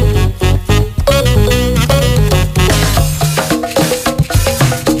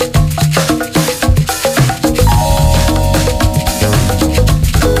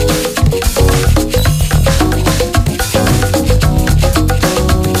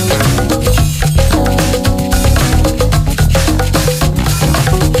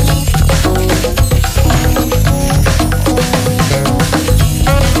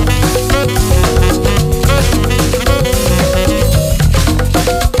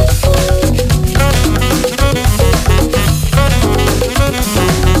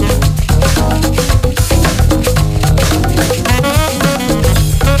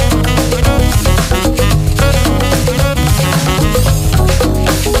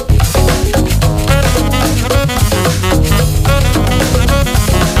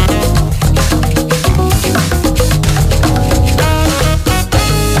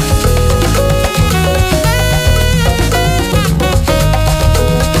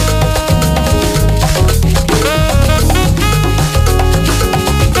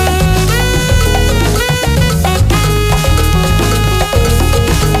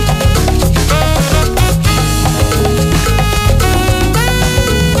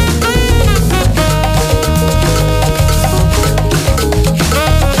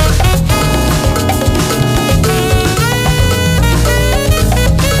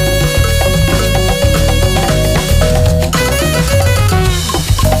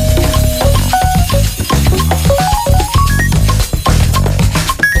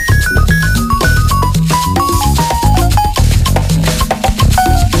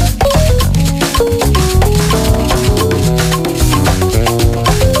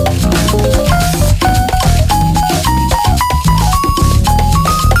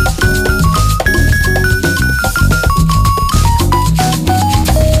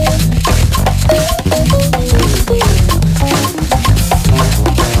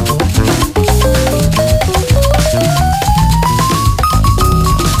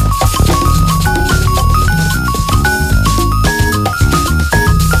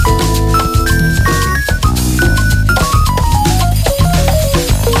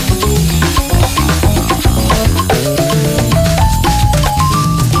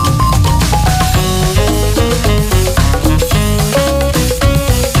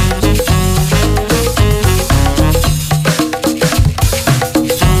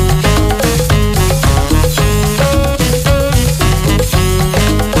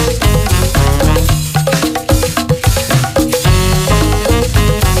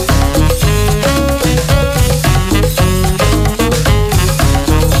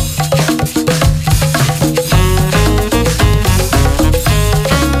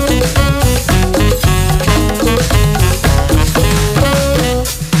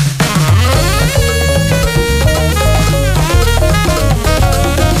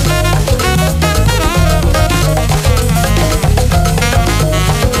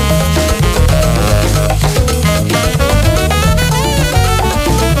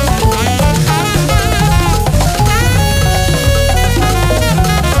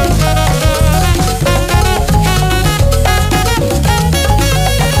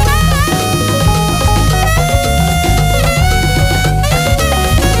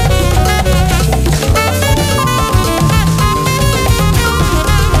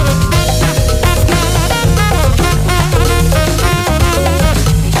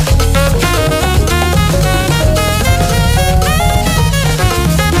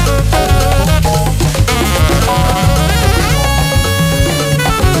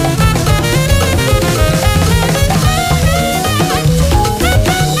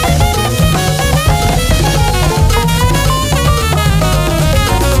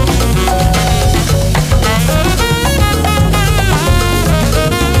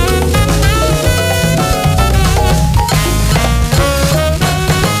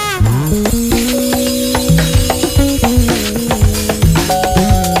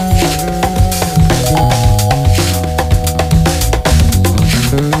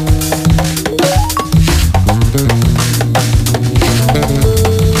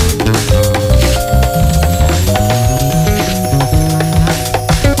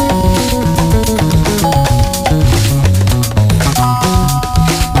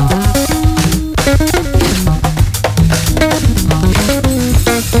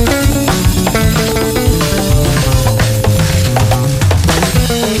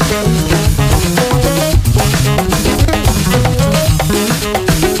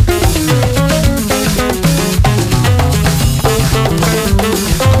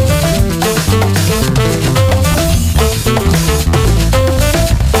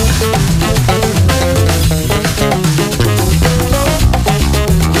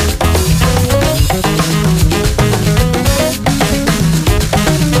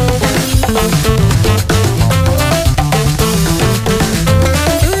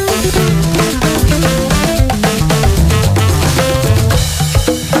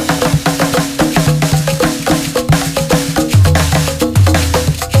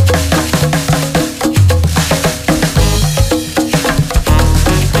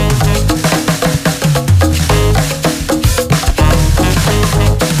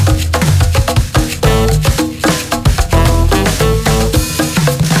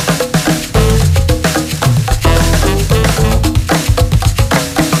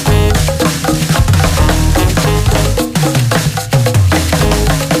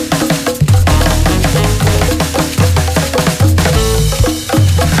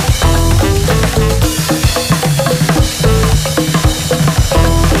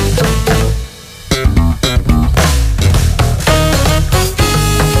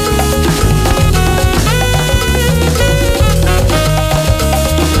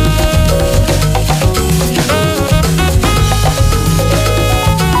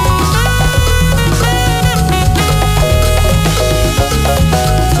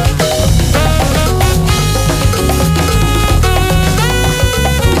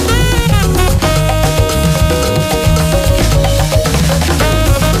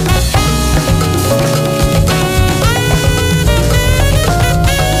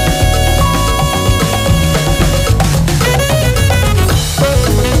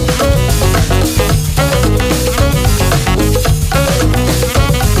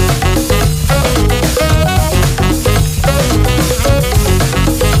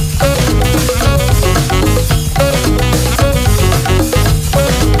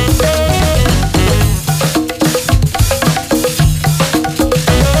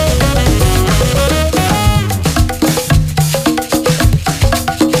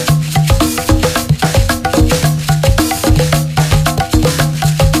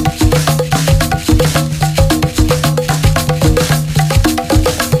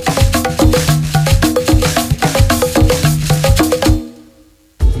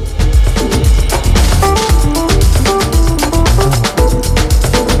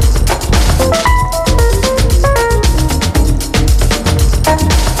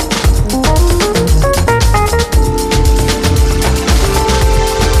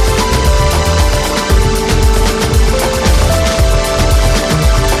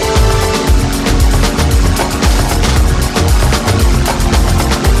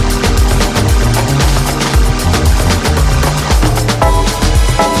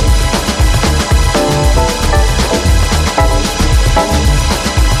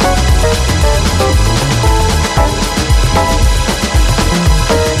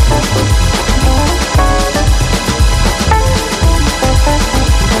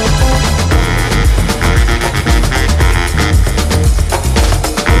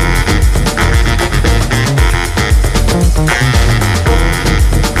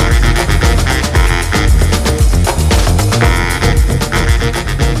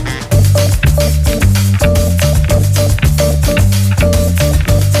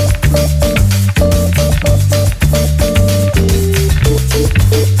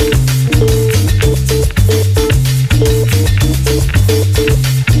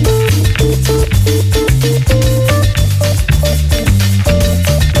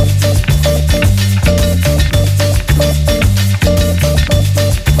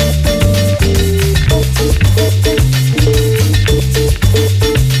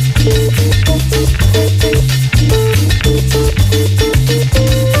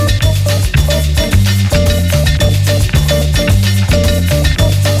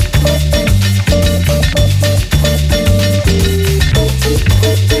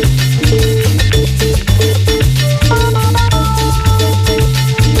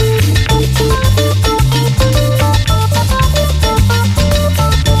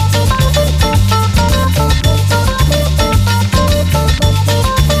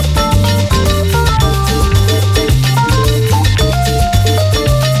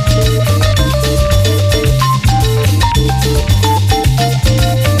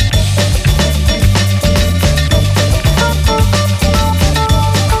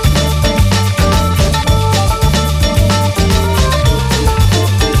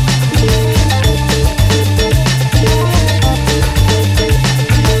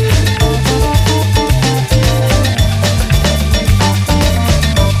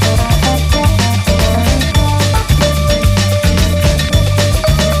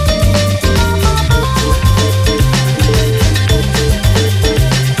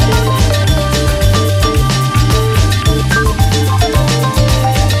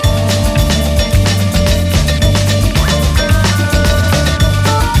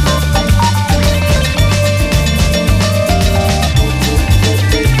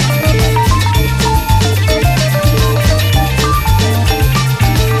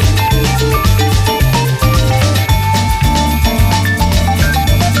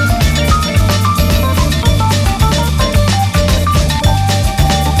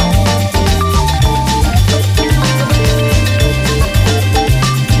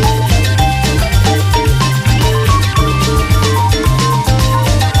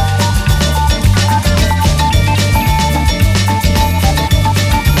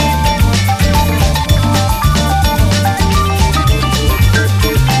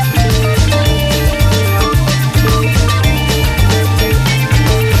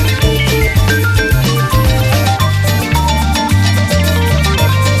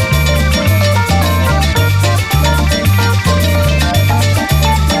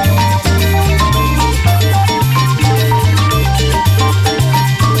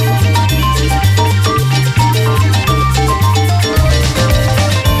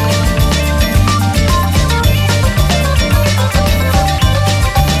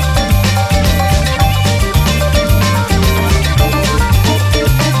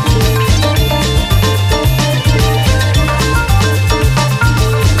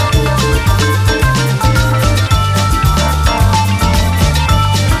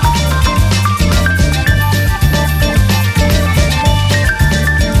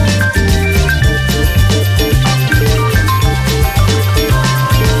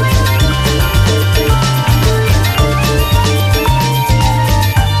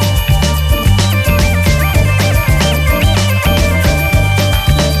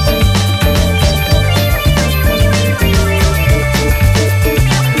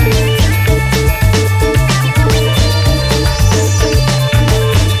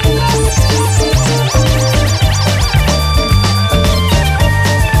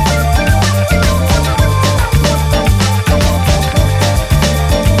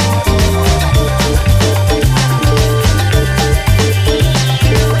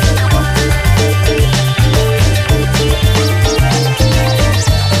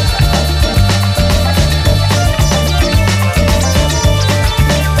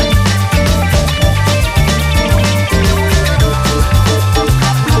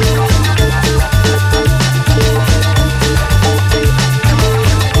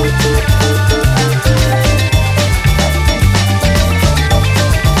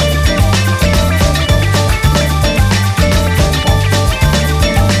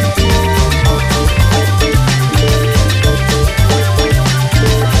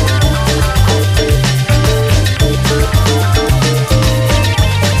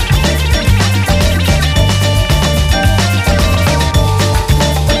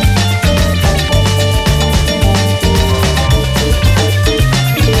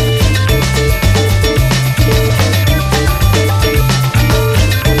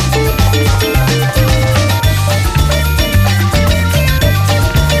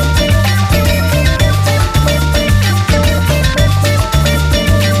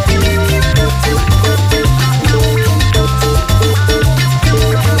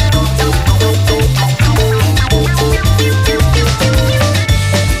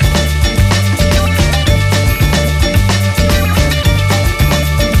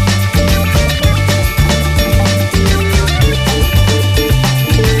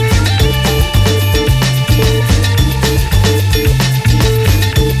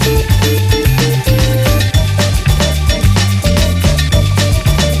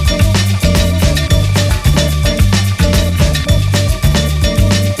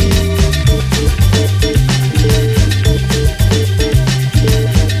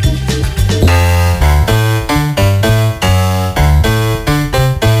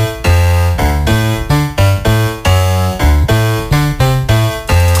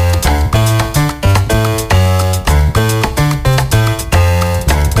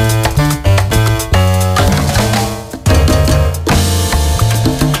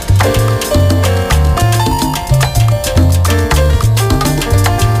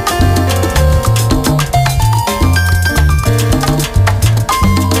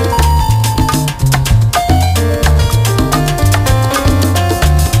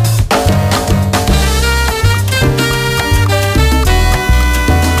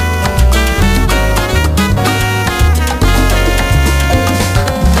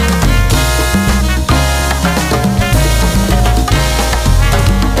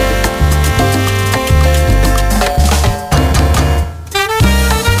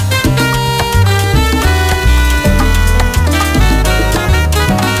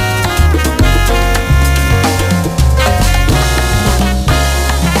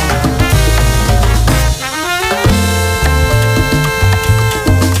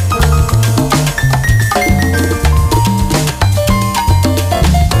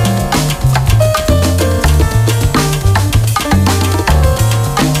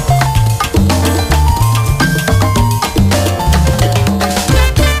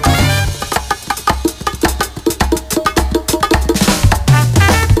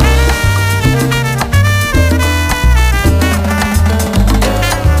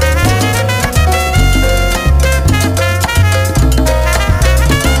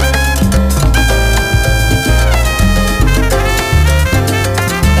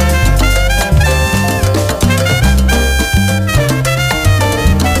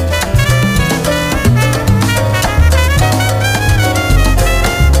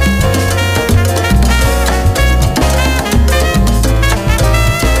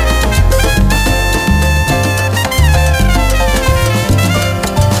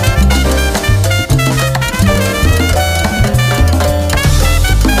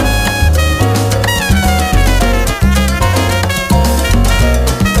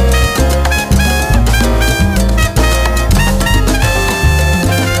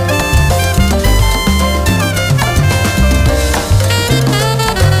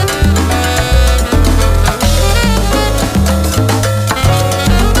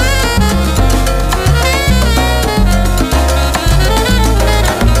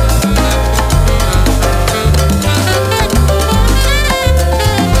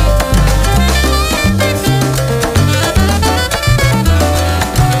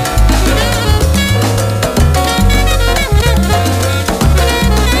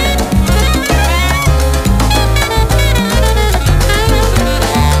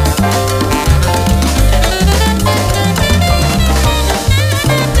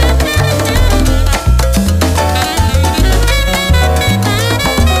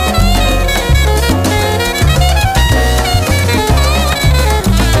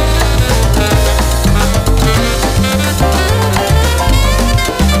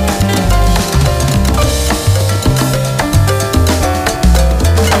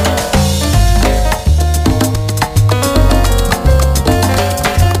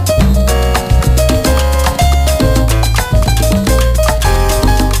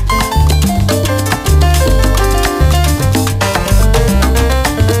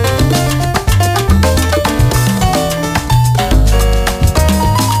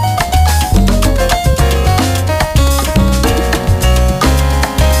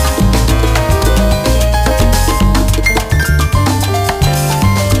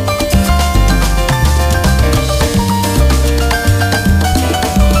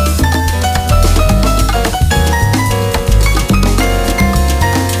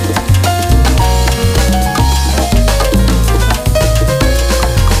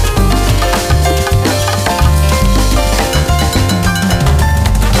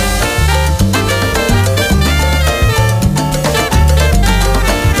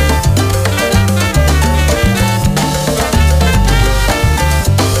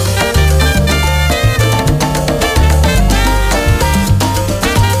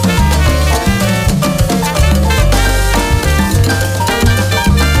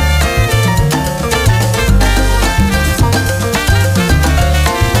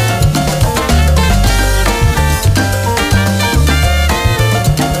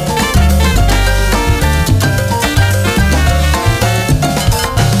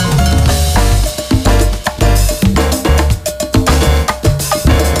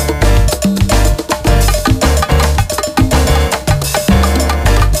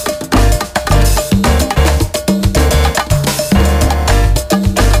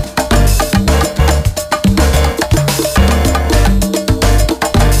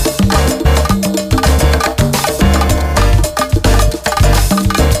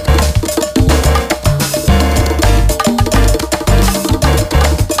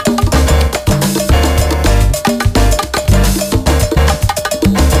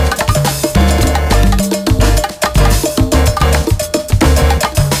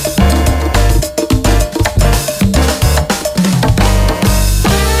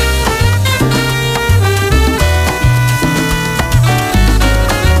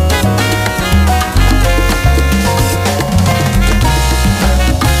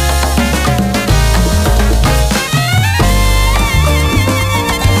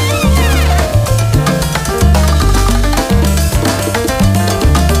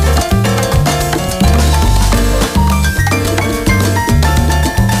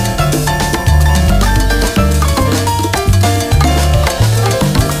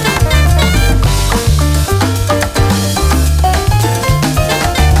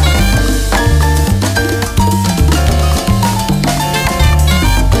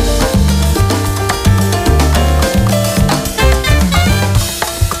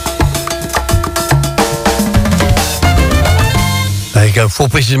 you go, 4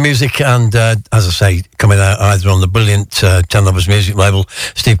 pieces of music, and as I say, coming out either on the brilliant 10 Lovers music label.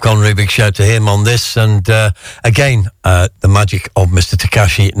 Steve Connery, big shout to him on this, and again, the magic of Mr.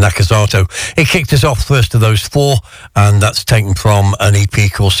 Takashi Nakazato. He kicked us off first of those 4, and that's taken from an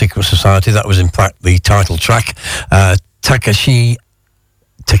EP called Secret Society. That was in fact the title track. Takashi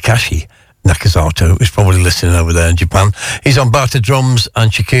Nakazato is probably listening over there in Japan. He's on bata drums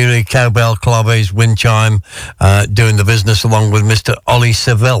and shikiri, cowbell, claves, wind chime, doing the business along with Mr. Ollie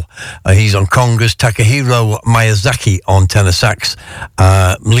Seville. He's on congas, Takahiro Miyazaki on tenor sax,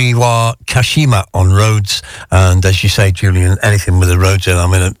 Miwa Kashima on Rhodes, and as you say, Julian, anything with the Rhodes in,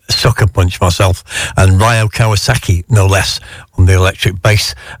 I'm in a sucker punch myself, and Ryo Kawasaki, no less, on the electric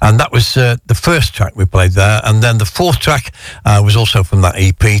bass. And that was the first track we played there, and then the 4th track was also from that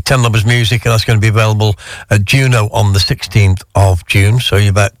EP, 10 Lovers Music, and that's going to be available at Juno on the 16th of June, so you're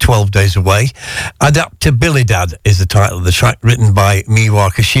about 12 days away. Adaptabilidad is the title of the track, written by Miwa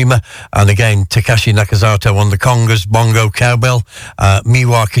Kashima, and again, Takashi Nakazato on the congas, bongo, cowbell,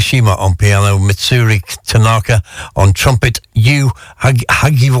 Miwa Kashima on piano, Mitsuri Tanaka on trumpet, Yu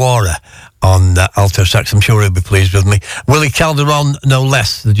Hagiwara on alto sax. I'm sure he'll be pleased with me. Willie Calderon, no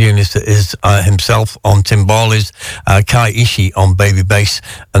less, the genius that is himself, on timbales, Kai Ishii on baby bass,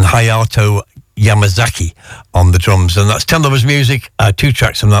 and Hayato Yamazaki on the drums. And that's 10 Lovers Music, 2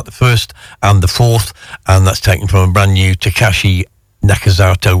 tracks from that, the 1st and the 4th, and that's taken from a brand new Takashi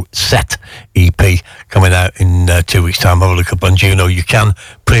Nakazato set EP coming out in 2 weeks' time. Have a look up on Juno. You can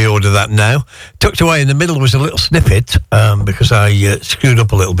pre-order that now. Tucked away in the middle was a little snippet because I screwed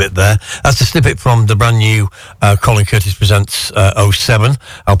up a little bit there. That's a snippet from the brand new Colin Curtis Presents 07.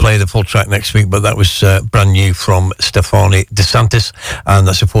 I'll play the full track next week, but that was brand new from Stefani DeSantis, and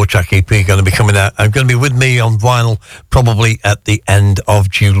that's a 4-track EP going to be coming out. I'm going to be with me on vinyl probably at the end of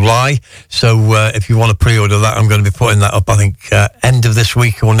July, so if you want to pre-order that, I'm going to be putting that up, I think, end of this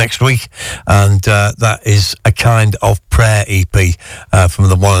week or next week, and that is a kind of prayer EP from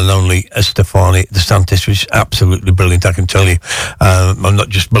the one and only Stefani DeSantis, which is absolutely brilliant, I can tell you. I'm not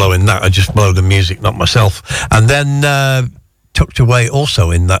just blowing that, I just blow the music, not myself. And then tucked away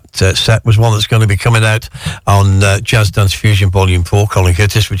also in that set was one that's going to be coming out on Jazz Dance Fusion Volume 4, Colin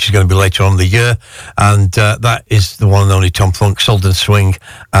Curtis, which is going to be later on in the year, and that is the one and only Tom Funk, Sultan Swing,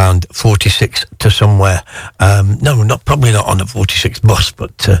 and 46 to Somewhere. No, probably not on the 46 bus,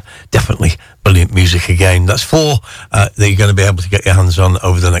 but definitely brilliant music again. That's 4 that you're going to be able to get your hands on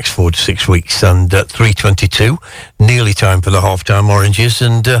over the next 4 to 6 weeks. And 3:22, nearly time for the halftime oranges,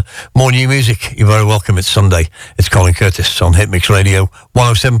 and more new music. You're very welcome. It's Sunday. It's Colin Curtis on Hitmix Radio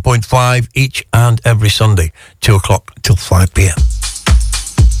 107.5 each and every Sunday, 2 o'clock till 5 p.m.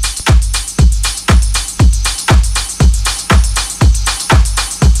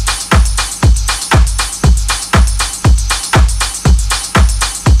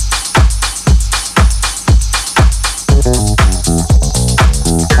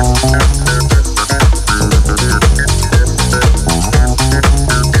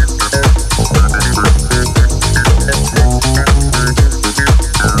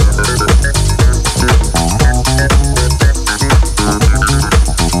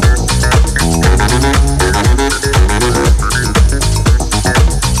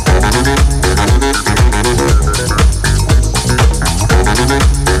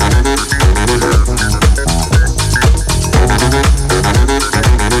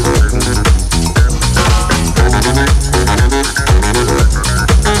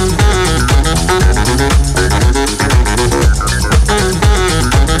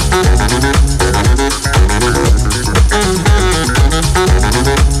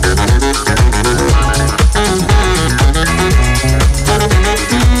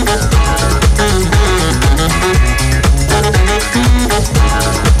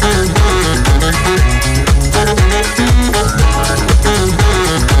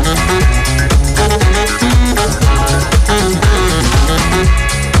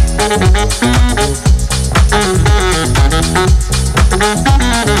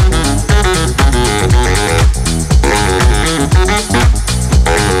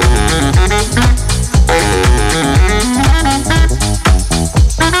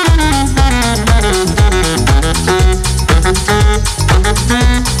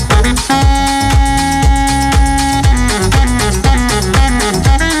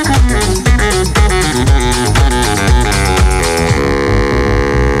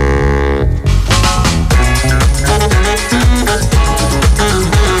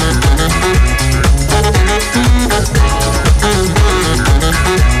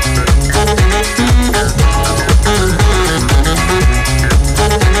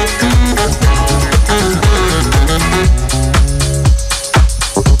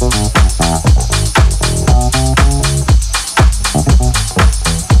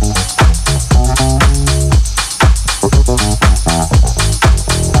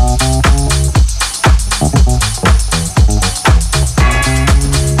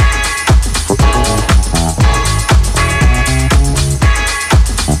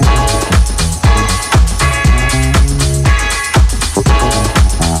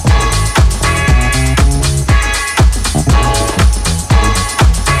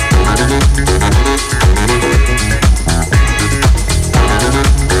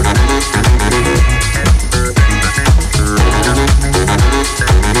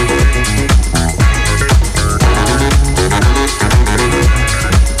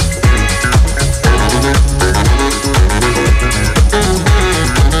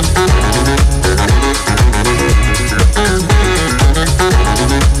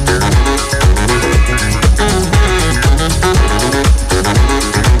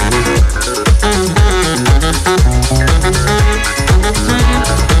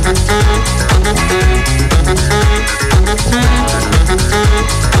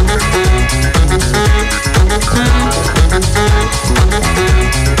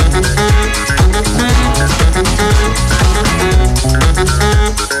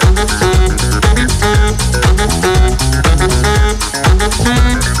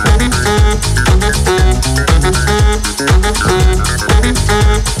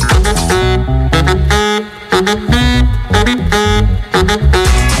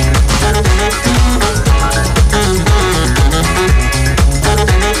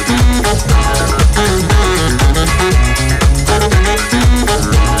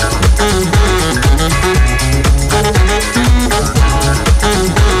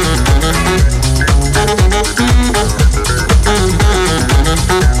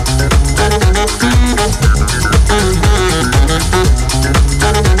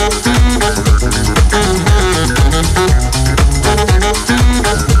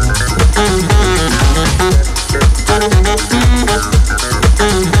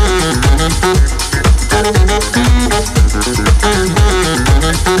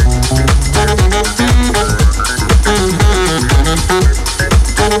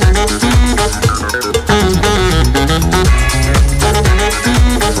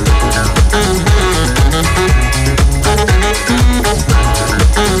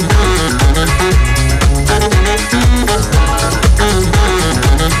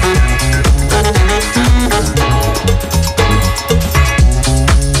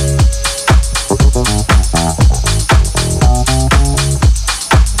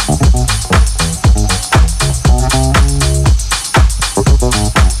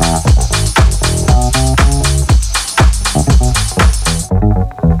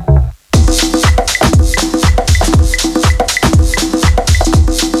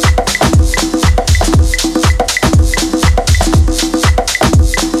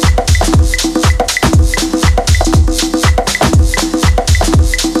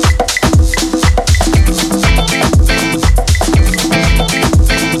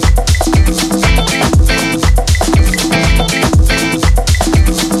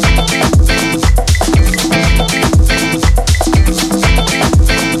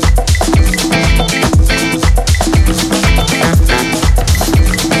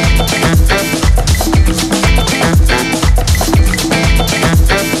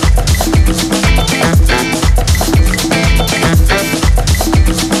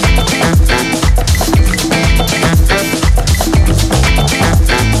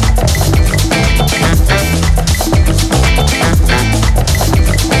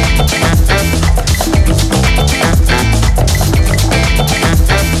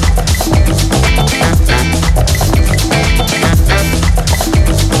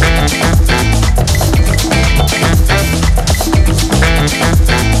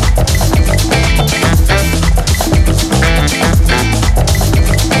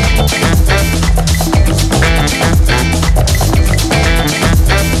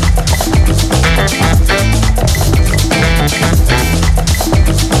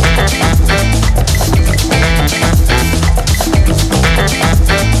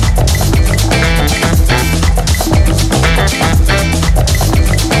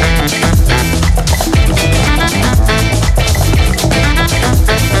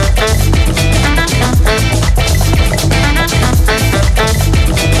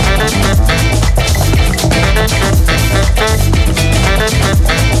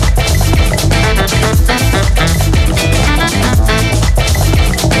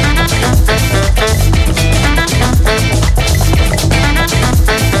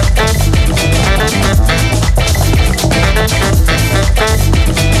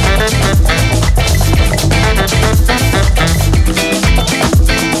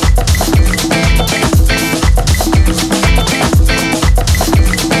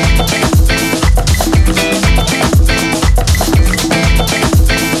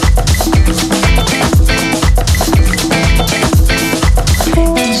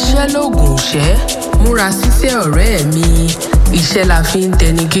 múra síṣẹ́ ọ̀rẹ́ mi iṣẹ́ la fi ń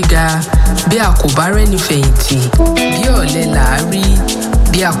dẹni gíga bí a kò bá rẹ́ni fẹ̀yìntì bí ọ̀lẹ là á rí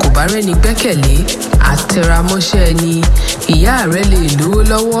bí a kò bá rẹ́ni gbẹ́kẹ̀lé àtẹramọ́ṣẹ́ ẹni ìyá rẹ lè lówó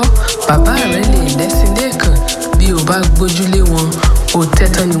lọ́wọ́ bàbá rẹ lè lẹ́sìn lẹ́ẹ̀kan bí o bá gbójúlé wọn ó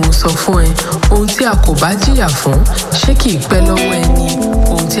tẹ́tán ni mo sọ fún ẹ ohun tí a kò bá jìyà fún ṣé kìí pẹ́ lọ́wọ́ ẹni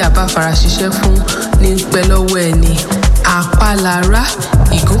ohun tí a bá fara ṣiṣẹ́ fún ní pẹ́ lọ́wọ́ ẹni àpálára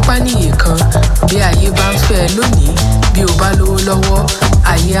ìgúnpá nìyẹn kan bí ayé bá ń fẹ́ ẹ lónìí bí o bá lówó lọ́wọ́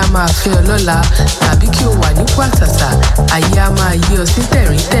ayé á máa fẹ́ ọ lọ́la tàbí kí o wà nípò àtàtà ayé á máa yí ọ sí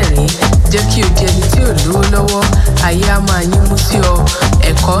tẹ̀ríntẹ̀rín jẹ́ kí o di ẹni tí ò lówó lọ́wọ́ ayé á máa yín mú sí ọ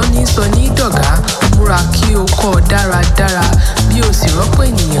ẹ̀kọ́ ní sọ ní dọ̀gá múra kí o kọ́ ọ dáradára bí o sì rọ́pò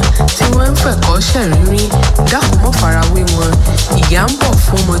ènìyàn tí wọ́n ń fẹ̀kọ́ ṣẹ̀rínrín dákun mọ́ farawé wọn ìyà ń bọ̀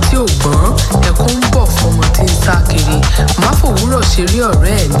fún ọmọ tí ò gbọ́n ẹkún ń bọ̀ fún ọmọ tí ń sá kiri má fòwúrọ̀ ṣeré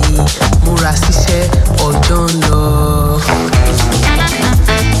ọ̀rẹ́ mi múra síṣẹ́ ọjọ́ ń lọ.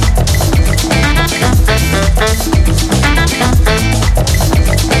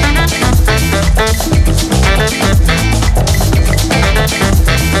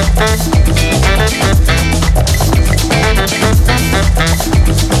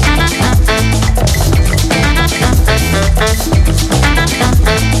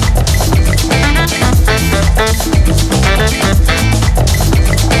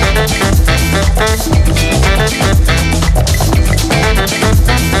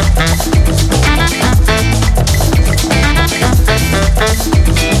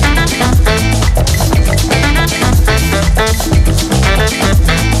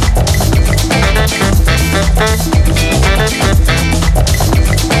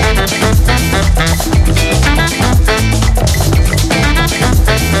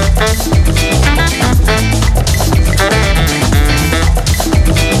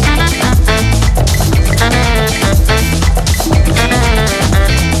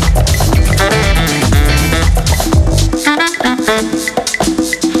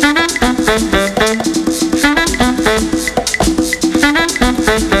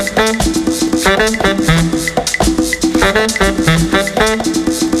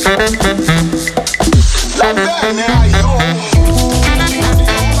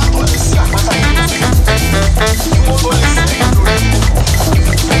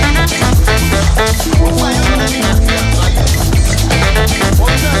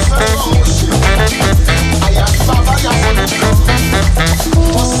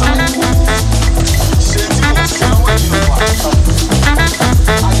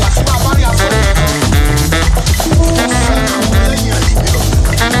 I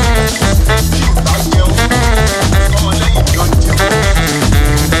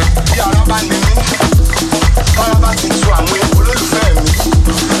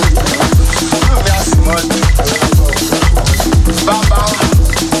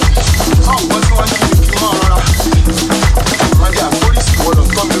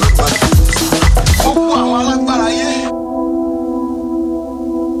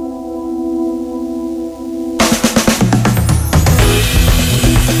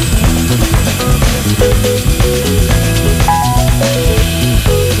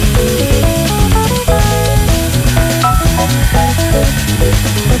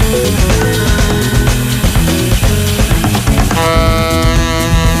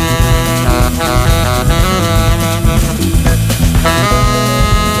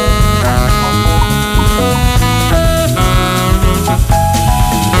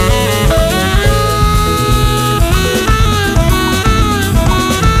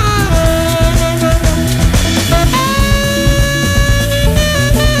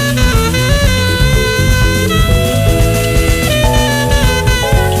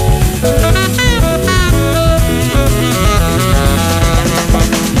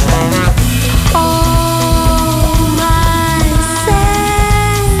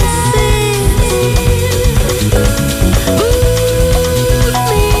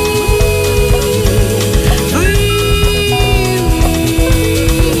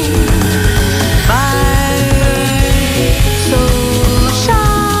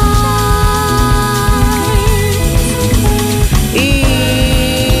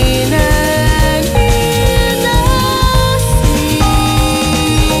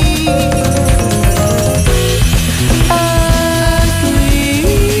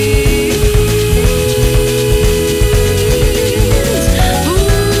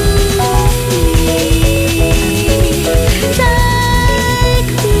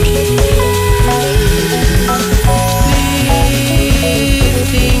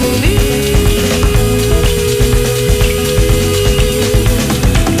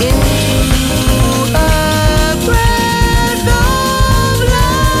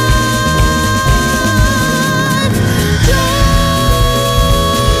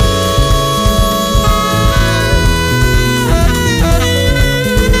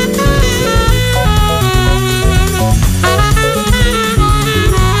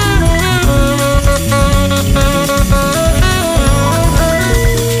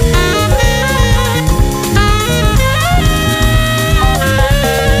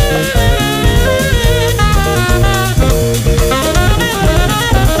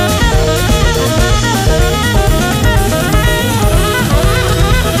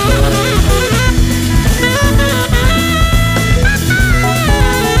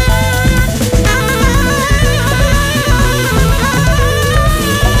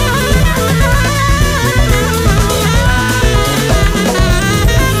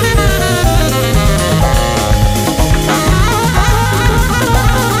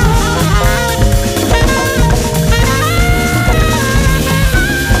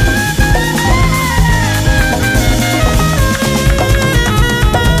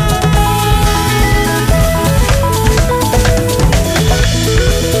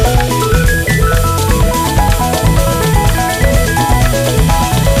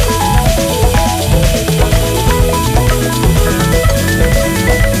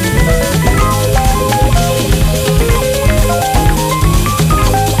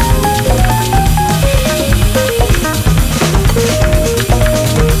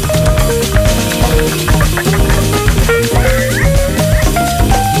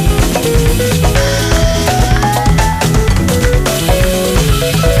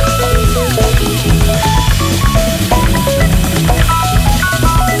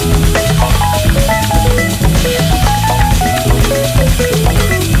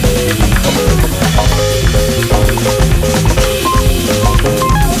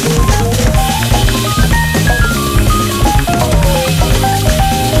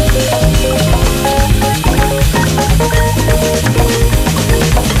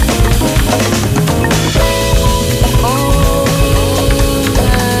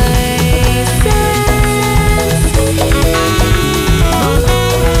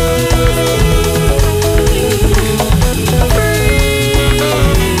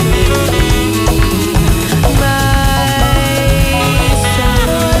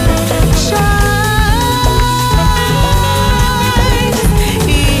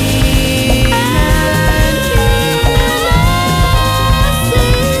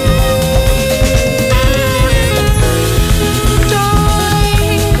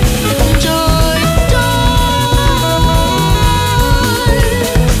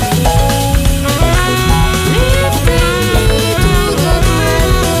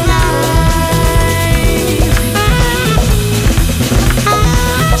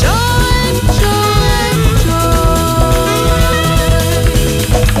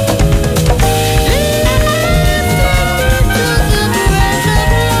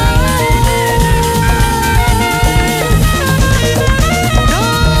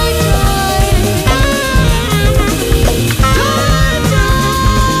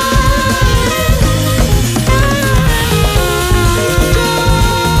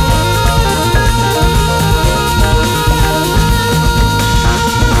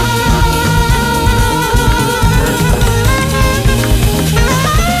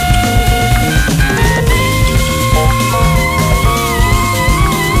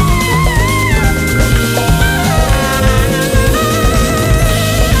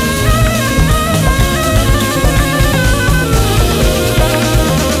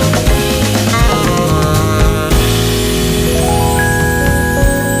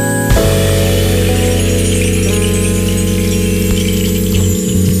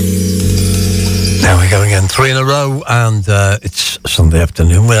go again. 3 in a row, and it's Sunday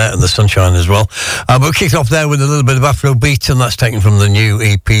afternoon. We're out in the sunshine as well. But we kicked off there with a little bit of Afrobeat, and that's taken from the new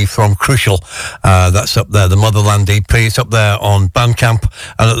EP from Crucial. That's up there, the Motherland EP. It's up there on Bandcamp,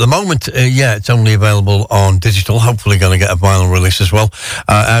 and at the moment, it's only available on digital. Hopefully going to get a vinyl release as well.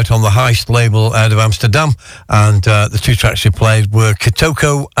 Out on the Heist label out of Amsterdam, and the two tracks we played were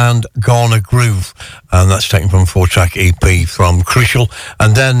Kitoko and Ghana Groove, and that's taken from a 4-track EP from Crucial.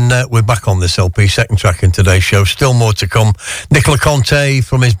 And then we're back on this LP, second track in today's show. Still more to come. Nicola Conte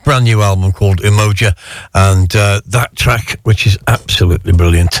from his brand new album called Emoja, and that track, which is absolutely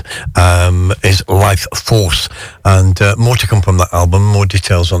brilliant, is Life Force. And more to come from that album, more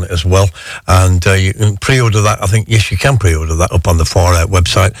details on it as well. And you can pre-order that. I think, yes, you can pre-order that up on the Far Out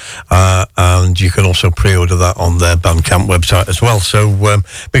website, and you can also pre-order that on their Bandcamp website as well. So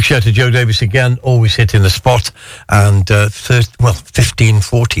big shout out to Joe Davis again, always hitting the spot, and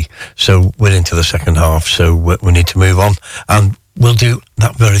 15:40, so we're into the second half, so we need to move on, and we'll do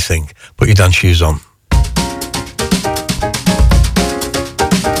that very thing. Put your dance shoes on.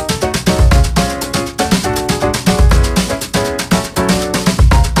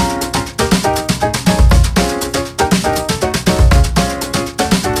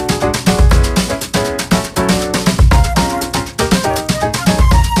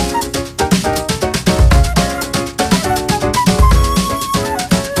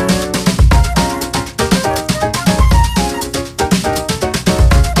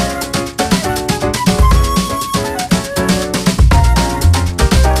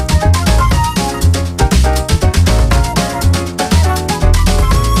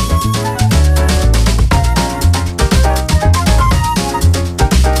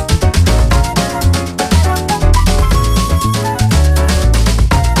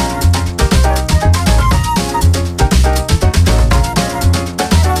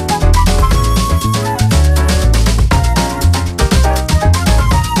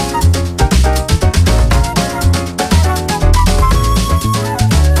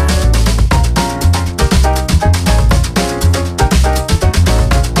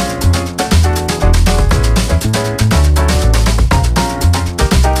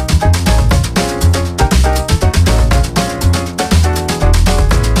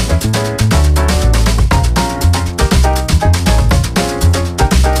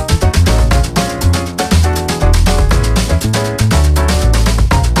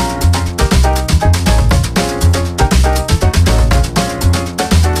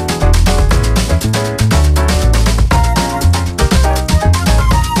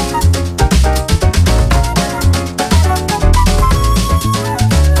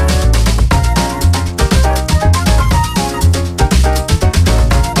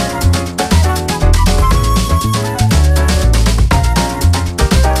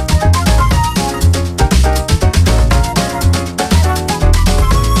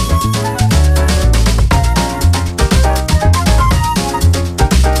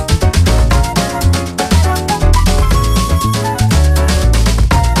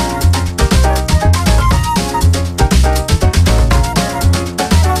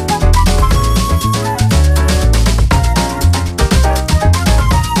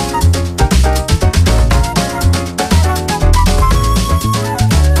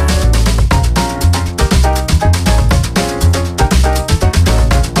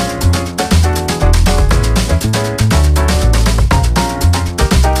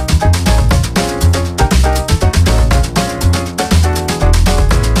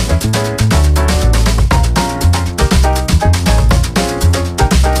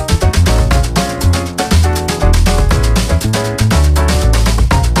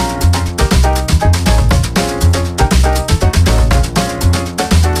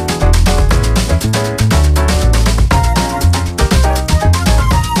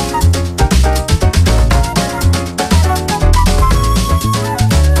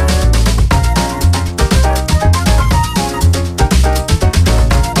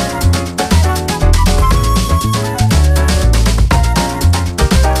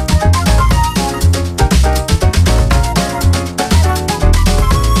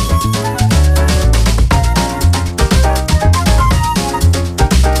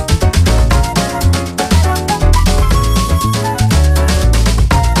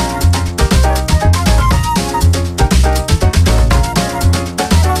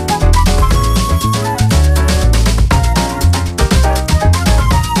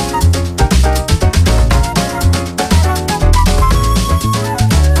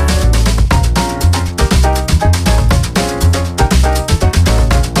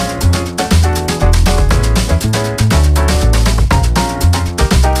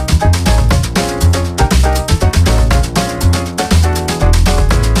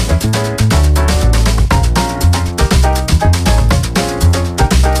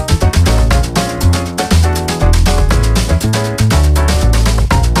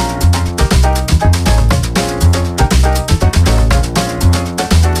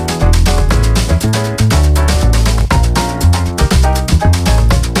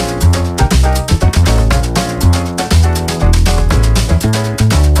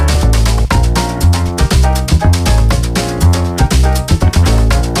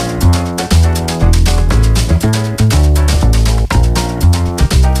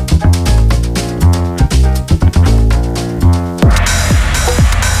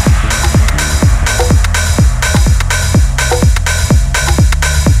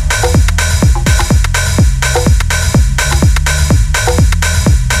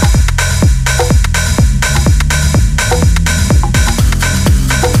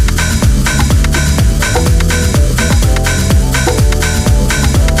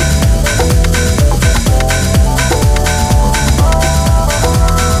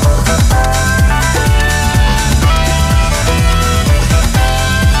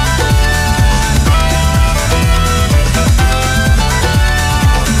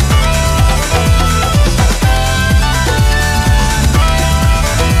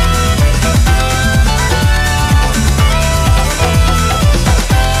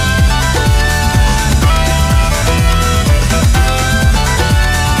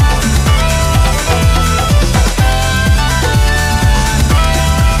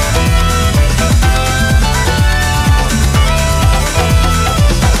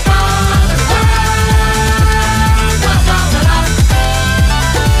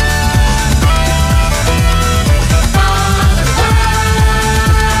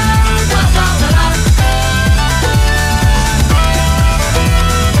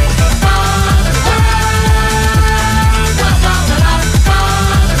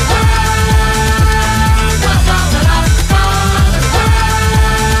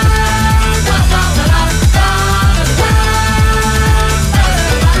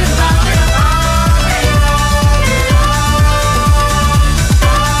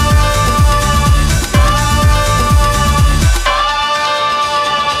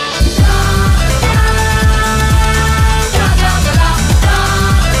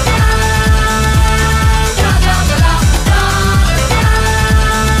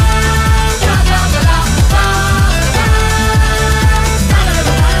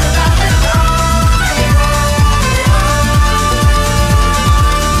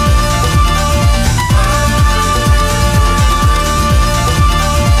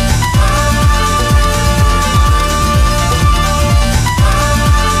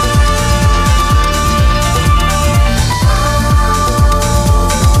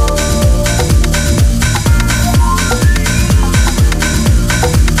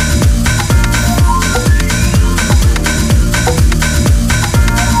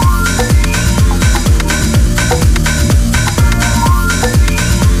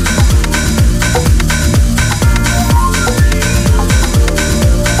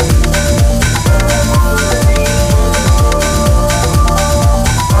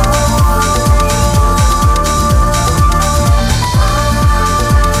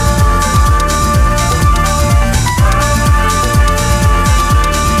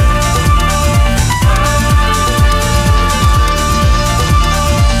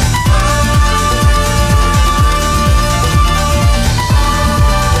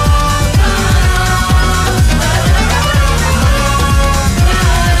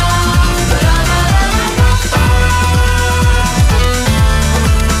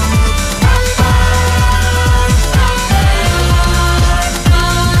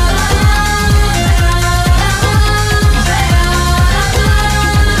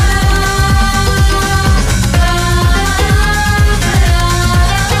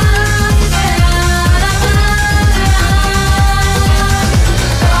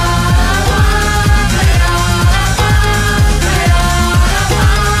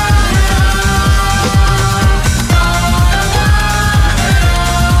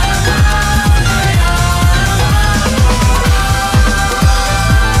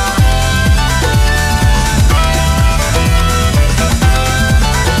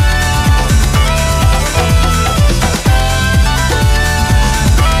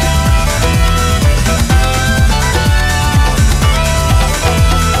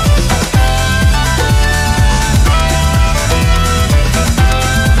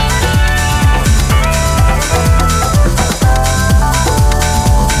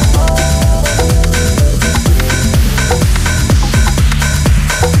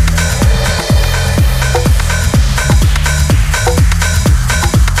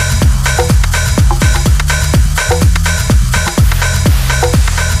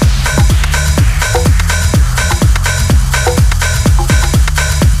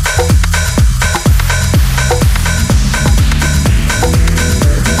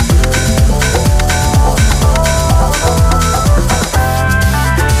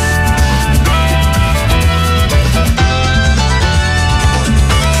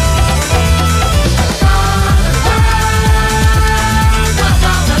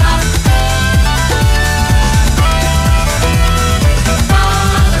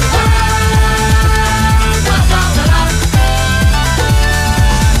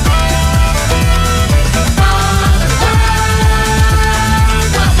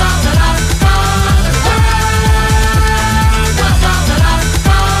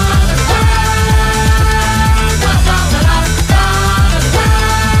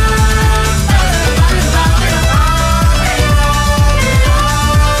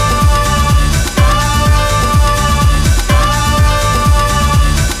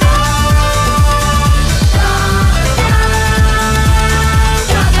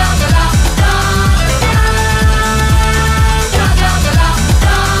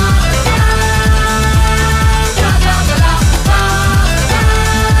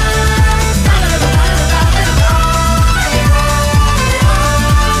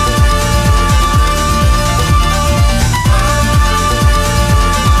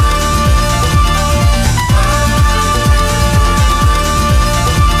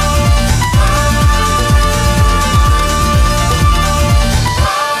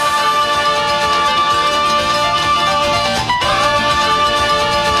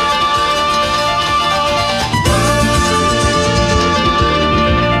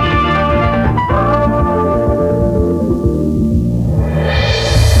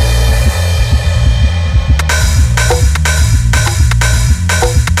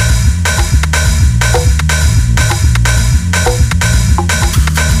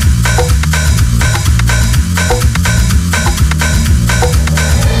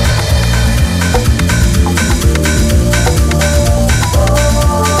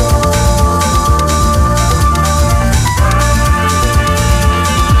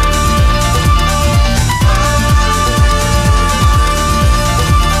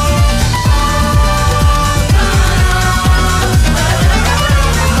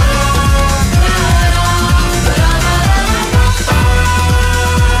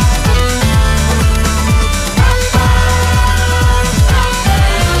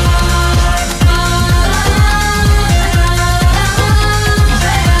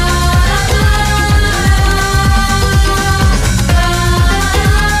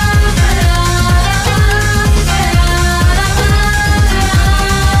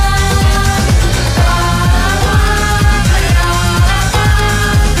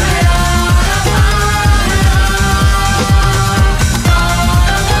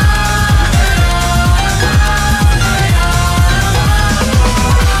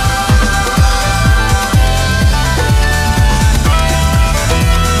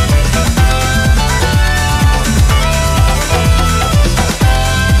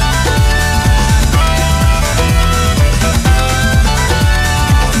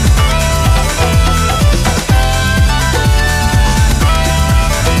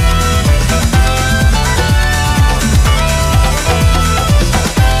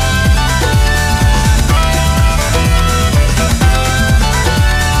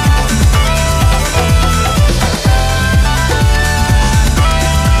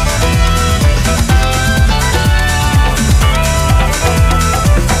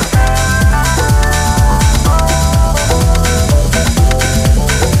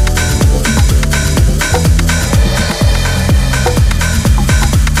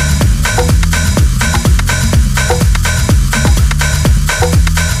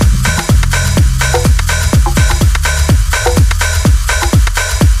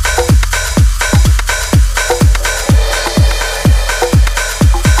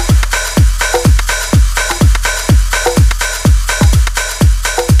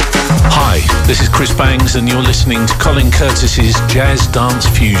 listening to Colin Curtis's Jazz Dance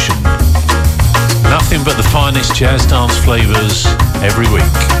Fusion. Nothing but the finest jazz dance flavours every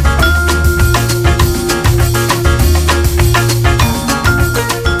week.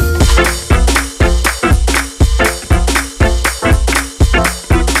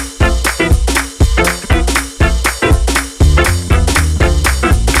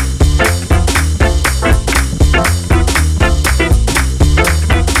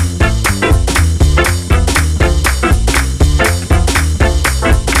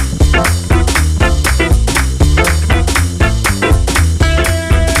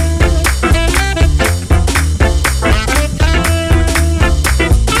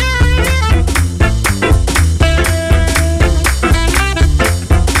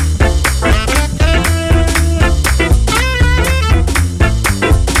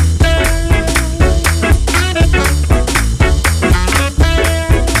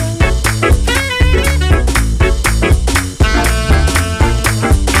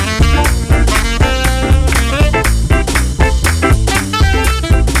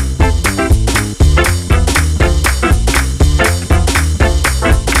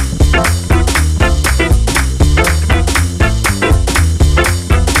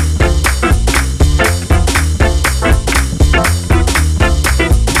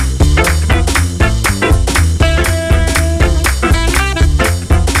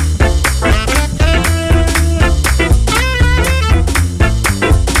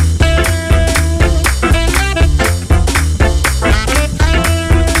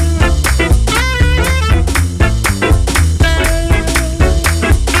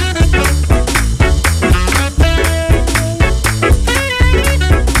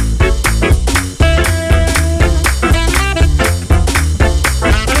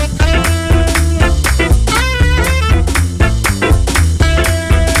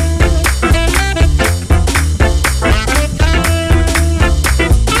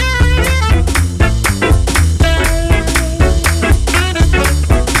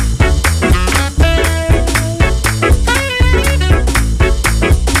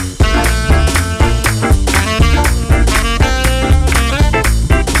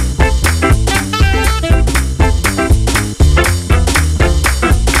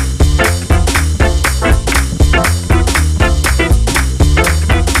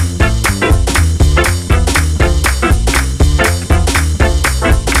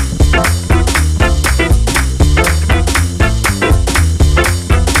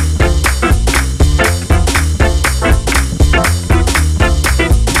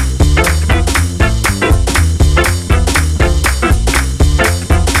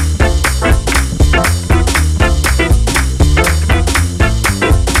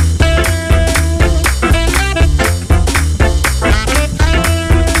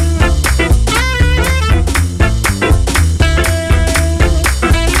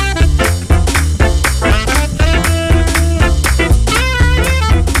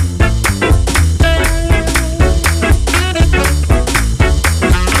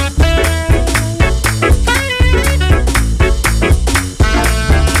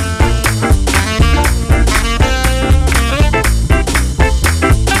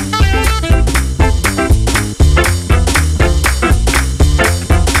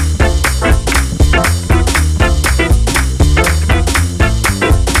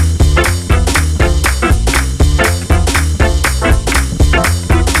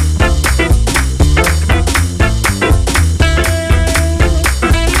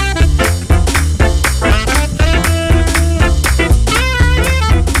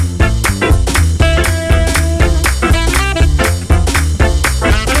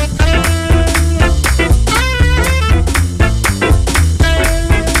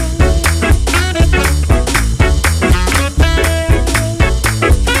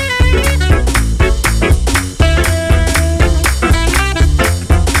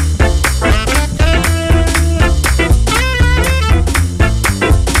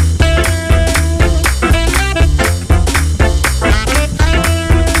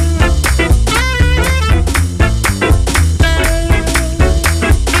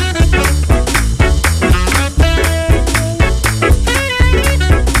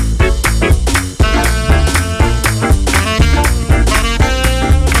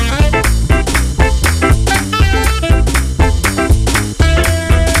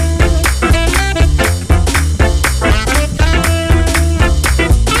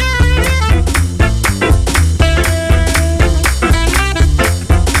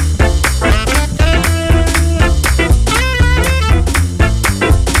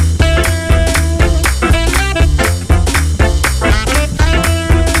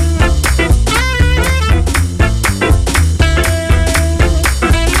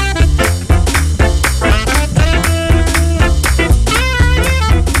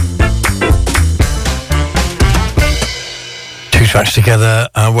 tracks together.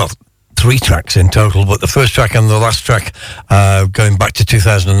 Well, 3 tracks in total, but the first track and the last track, going back to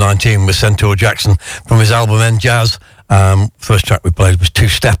 2019, was Centaur Jackson from his album N Jazz. First track we played was Two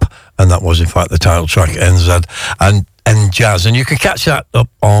Step, and that was in fact the title track, NZ and N Jazz, and you can catch that up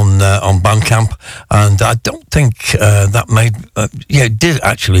on Bandcamp. And I don't think that made it did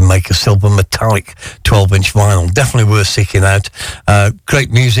actually make a silver metallic 12-inch vinyl. Definitely worth seeking out. Great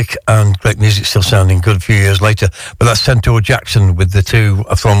music, and great music still sounding good a few years later. But that's Centaur Jackson with the 2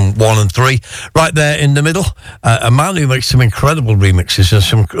 from 1 and 3 right there in the middle. A man who makes some incredible remixes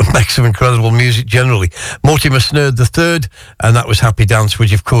and makes some incredible music generally. Mortimer Snerd the Third, and that was Happy Dance,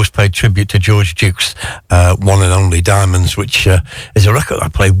 which of course paid tribute to George Duke's one and only Diamonds, which is a record I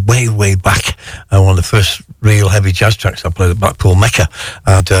played way back. One of the first real heavy jazz tracks I played at Blackpool Mecca,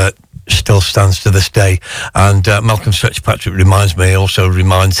 and still stands to this day. And Malcolm Stretch Patrick also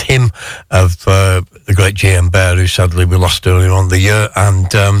reminds him of the great J.M. Bear, who sadly we lost earlier on the year. And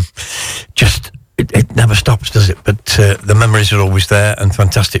just it never stops, does it? But the memories are always there, and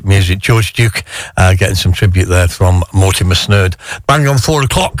fantastic music. George Duke getting some tribute there from Mortimer Snerd. Bang on 4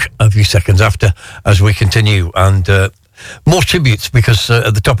 o'clock, a few seconds after, as we continue. And more tributes, because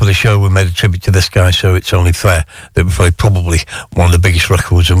at the top of the show we made a tribute to this guy, so it's only fair that we play probably one of the biggest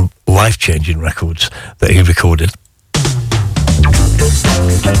records and life-changing records that he recorded.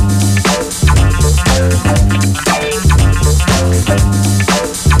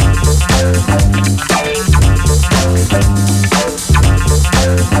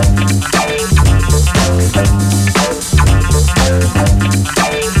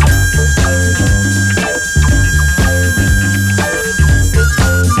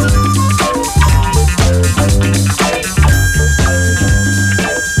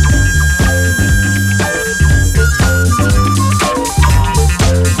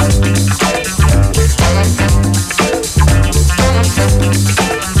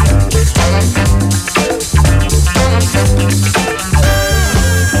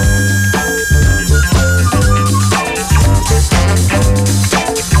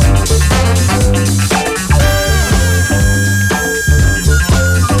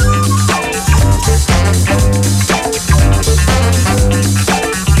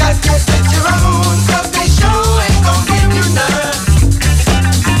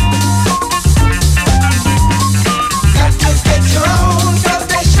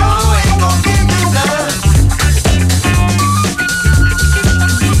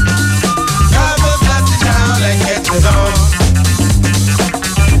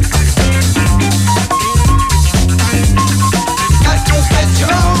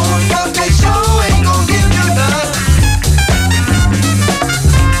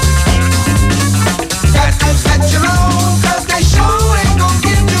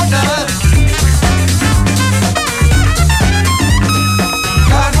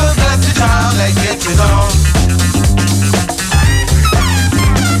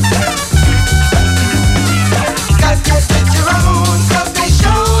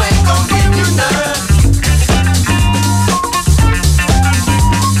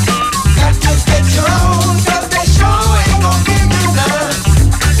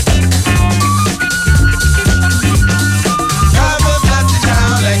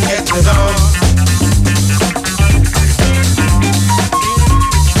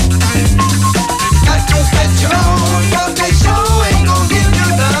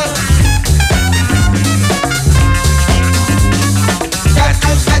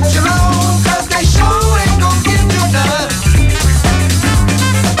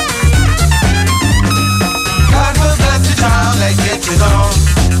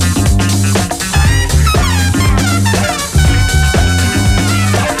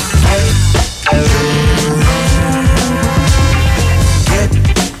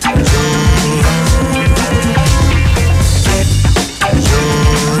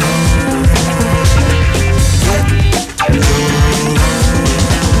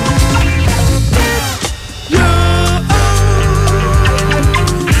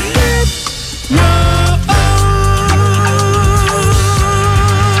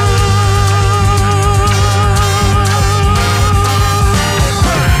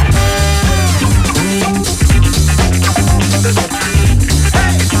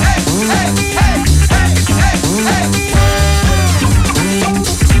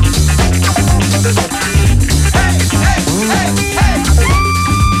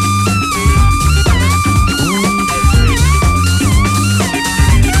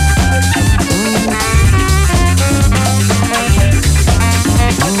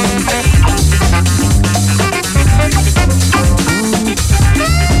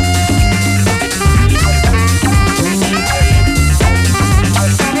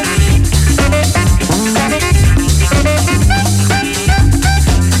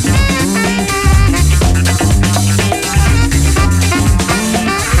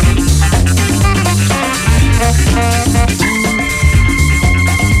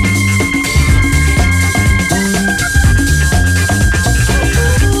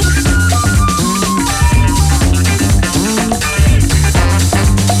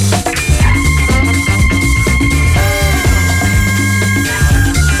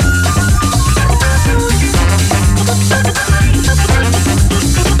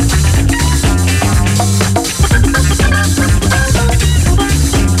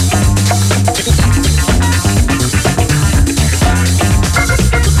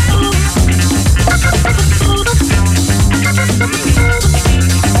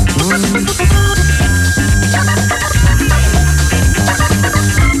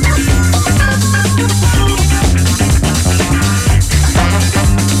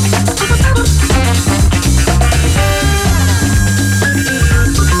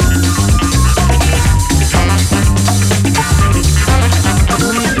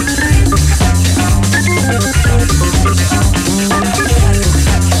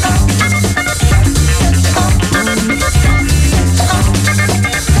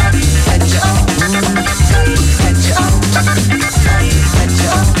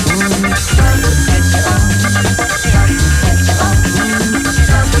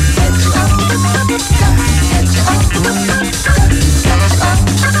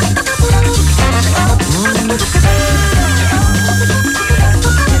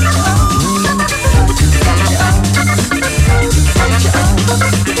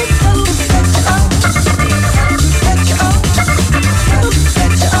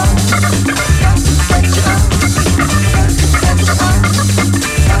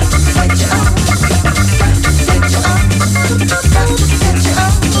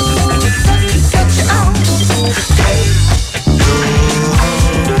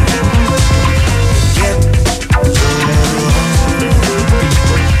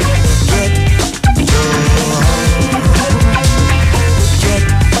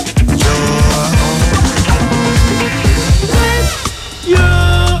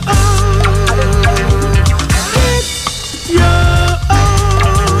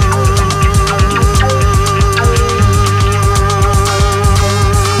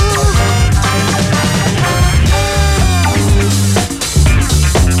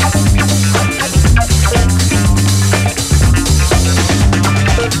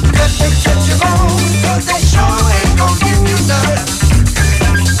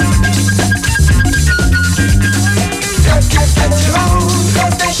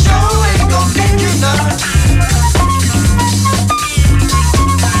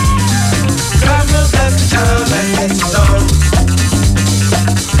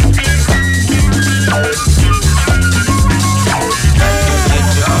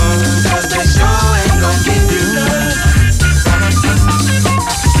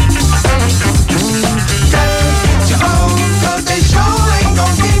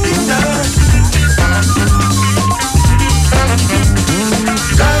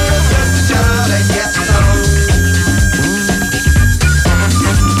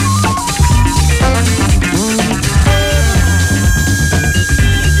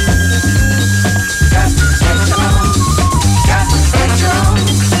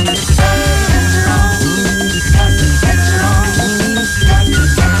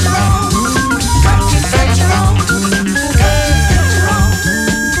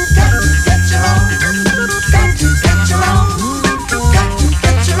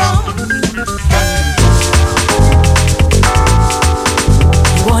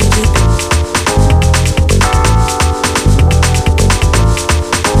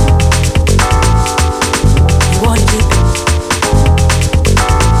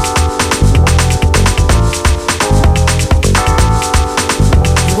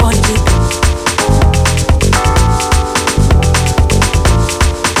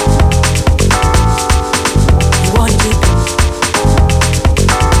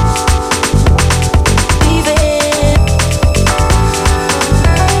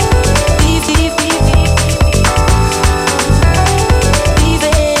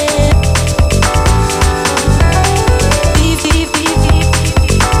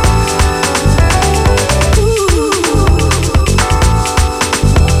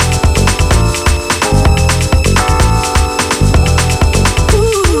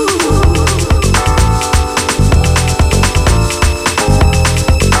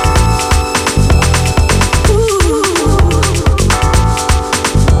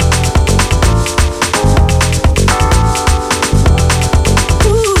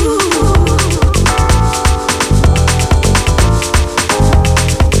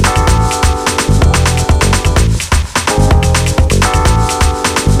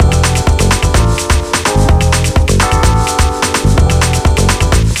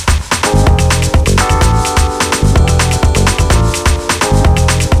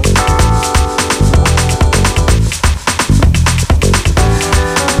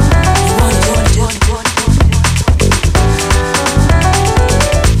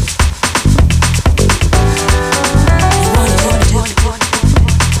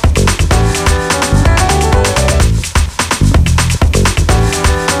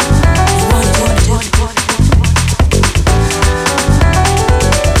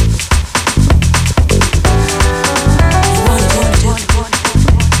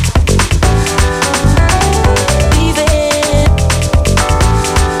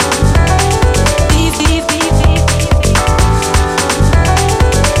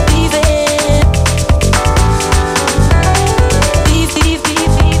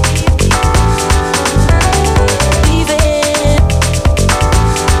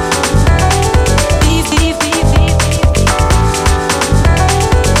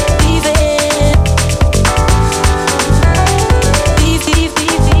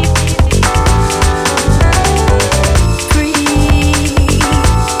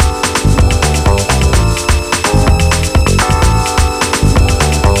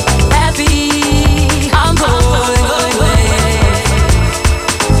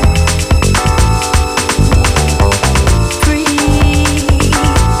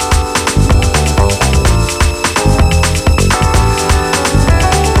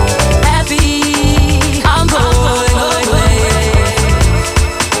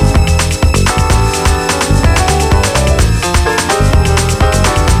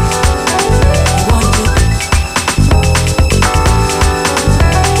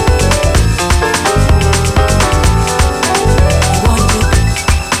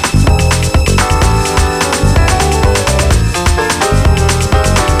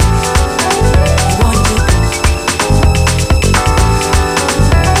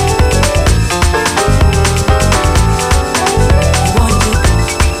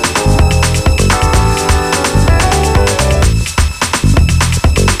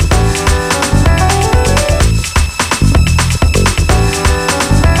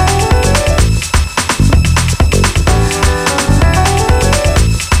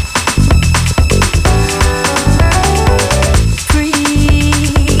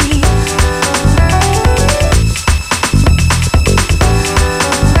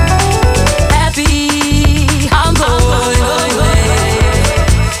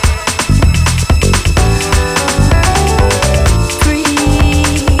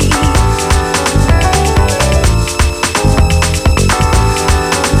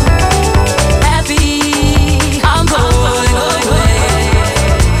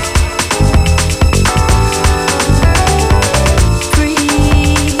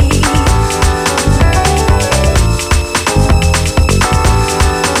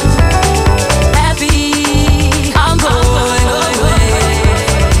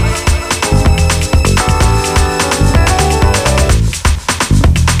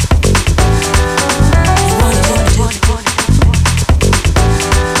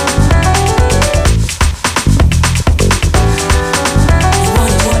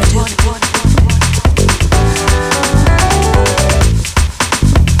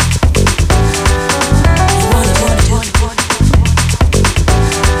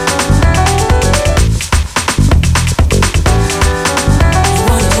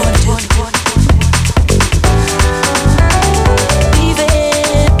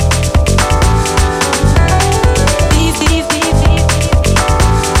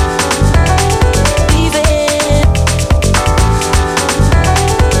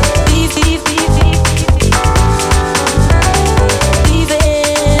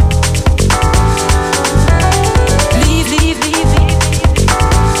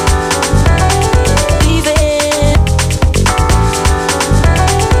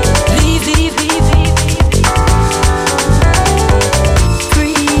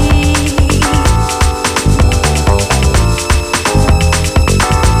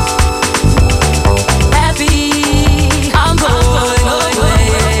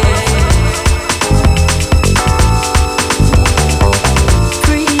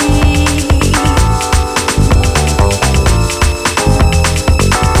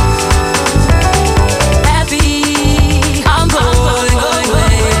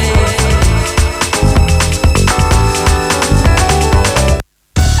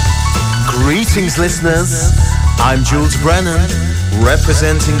 Greetings, listeners. I'm Jules Brennan,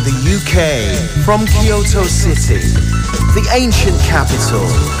 representing the UK from Kyoto City, the ancient capital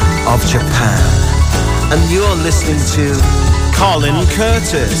of Japan. And you're listening to Colin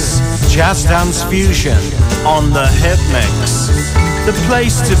Curtis, Jazz Dance Fusion on the Hitmix, the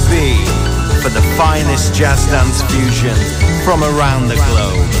place to be for the finest jazz dance fusion from around the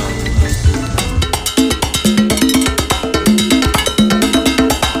globe.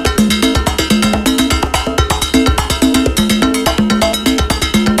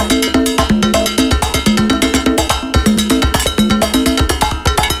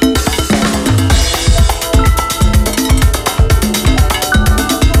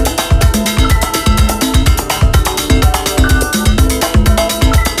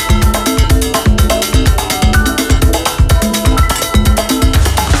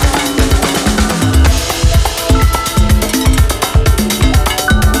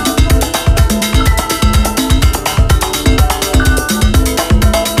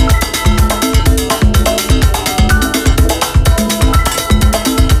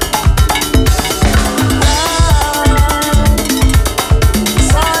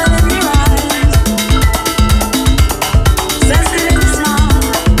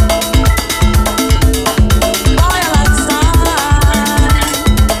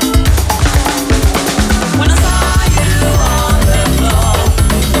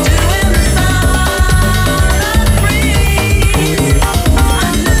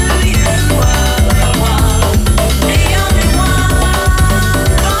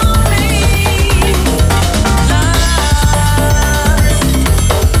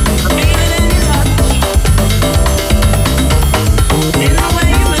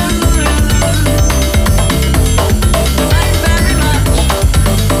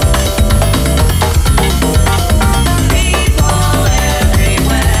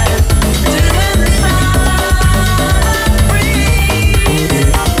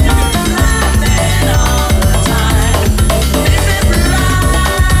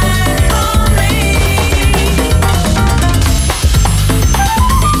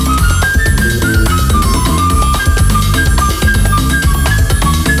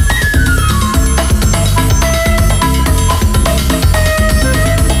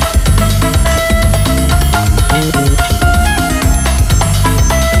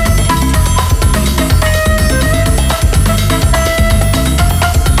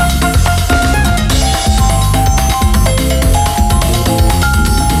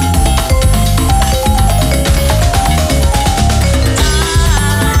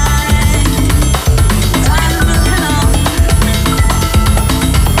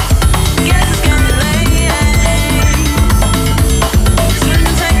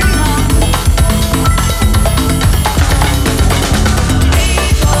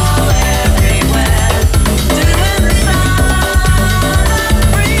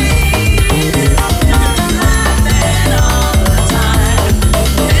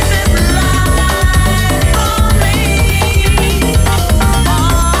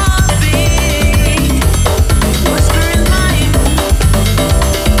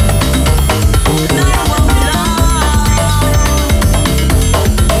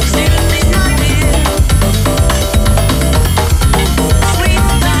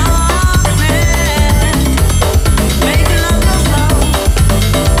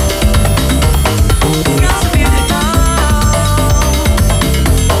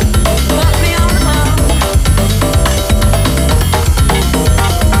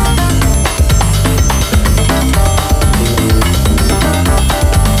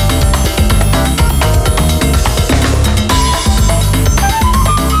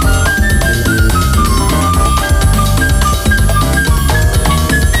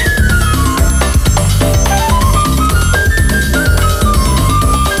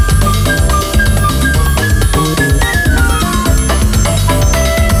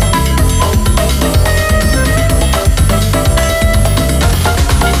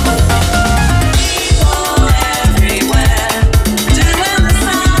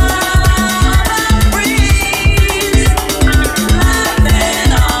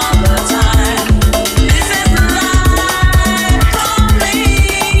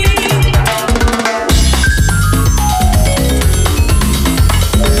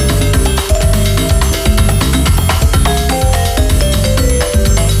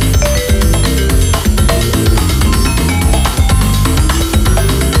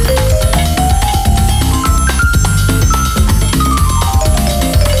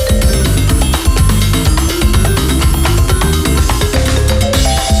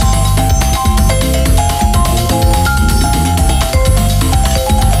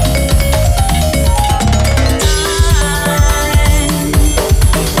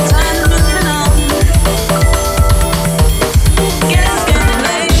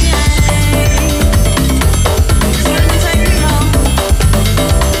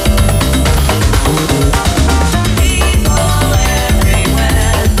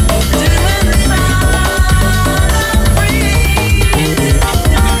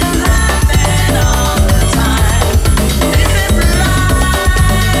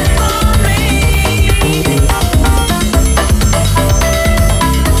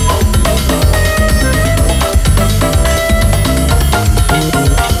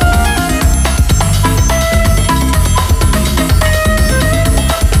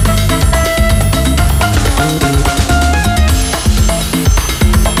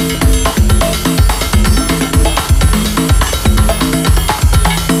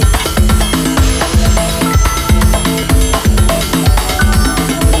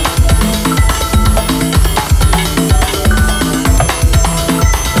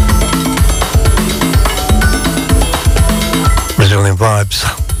 vibes.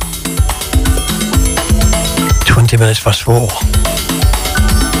 20 minutes past 4.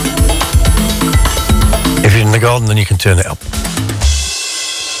 If you're in the garden, then you can turn it up.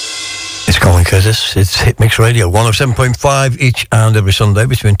 It's Colin Curtis. It's Hitmix Radio, 107.5 each and every Sunday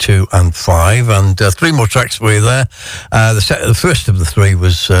between 2 and 5. And 3 more tracks for you there. The first of the 3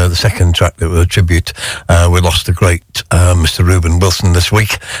 was the second track that was a tribute. We lost the great Mr. Reuben Wilson this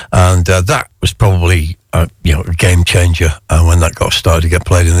week. And that was probably a game changer when that got started to get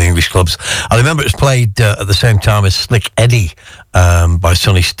played in the English clubs. I remember it was played at the same time as Slick Eddie by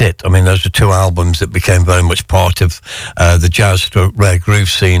Sonny Stitt. I mean, those were 2 albums that became very much part of the jazz rare groove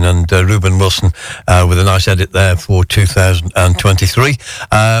scene, and Reuben Wilson with a nice edit there for 2023.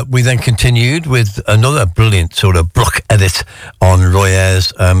 We then continued with another brilliant sort of Brook edit on Roy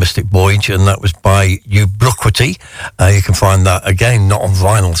Ayers' Mystic Voyage, and that was by Ubiquity. You can find that, again, not on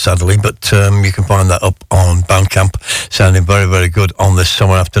vinyl, sadly, but you can find that up on Bandcamp, sounding very, very good on this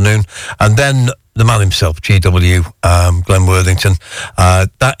summer afternoon. And then the man himself, GW, Glenn Worthington,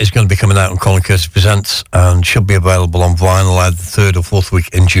 that is going to be coming out on Colin Curtis Presents and should be available on vinyl either the 3rd or 4th week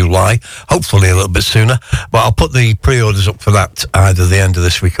in July, hopefully a little bit sooner. But I'll put the pre-orders up for that either the end of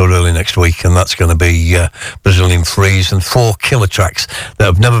this week or early next week, and that's going to be Brazilian Freeze and 4 killer tracks that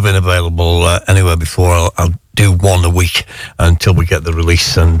have never been available anywhere before. I'll do 1 a week until we get the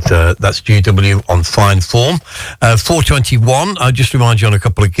release, and that's GW on fine form. 4:21, I'll just remind you on a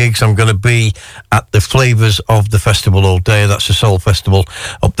couple of gigs. I'm going to be at the Flavours of the Festival all day. That's the Soul Festival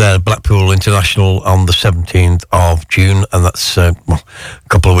up there at Blackpool International on the 17th of June, and that's a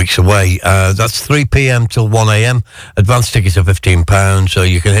couple of weeks away. That's 3 p.m. till 1 a.m. Advance tickets are £15, so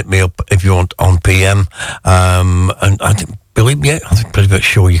you can hit me up if you want on PM. And I think, believe me, I'm pretty much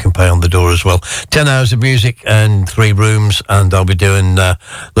sure you can pay on the door as well. 10 hours of music and 3 rooms, and I'll be doing a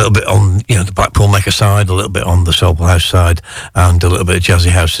little bit on the Blackpool Mecca side, a little bit on the Soulful House side, and a little bit of Jazzy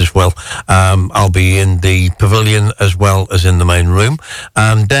House as well. I'll be in the pavilion as well as in the main room.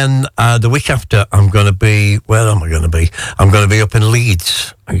 And then the week after, I'm going to be, where am I going to be? I'm going to be up in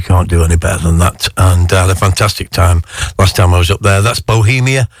Leeds. You can't do any better than that. And I had a fantastic time last time I was up there. That's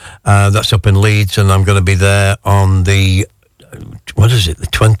Bohemia. That's up in Leeds, and I'm going to be there on the the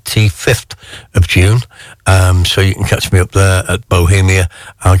 25th of June. So you can catch me up there at Bohemia.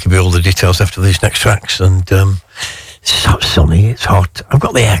 I'll give you all the details after these next tracks. And it's so sunny, it's hot. I've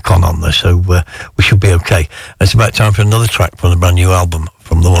got the aircon on there, so we should be okay. It's about time for another track from the brand new album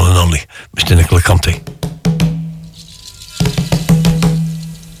from the one and only Mr. Nicola Conti.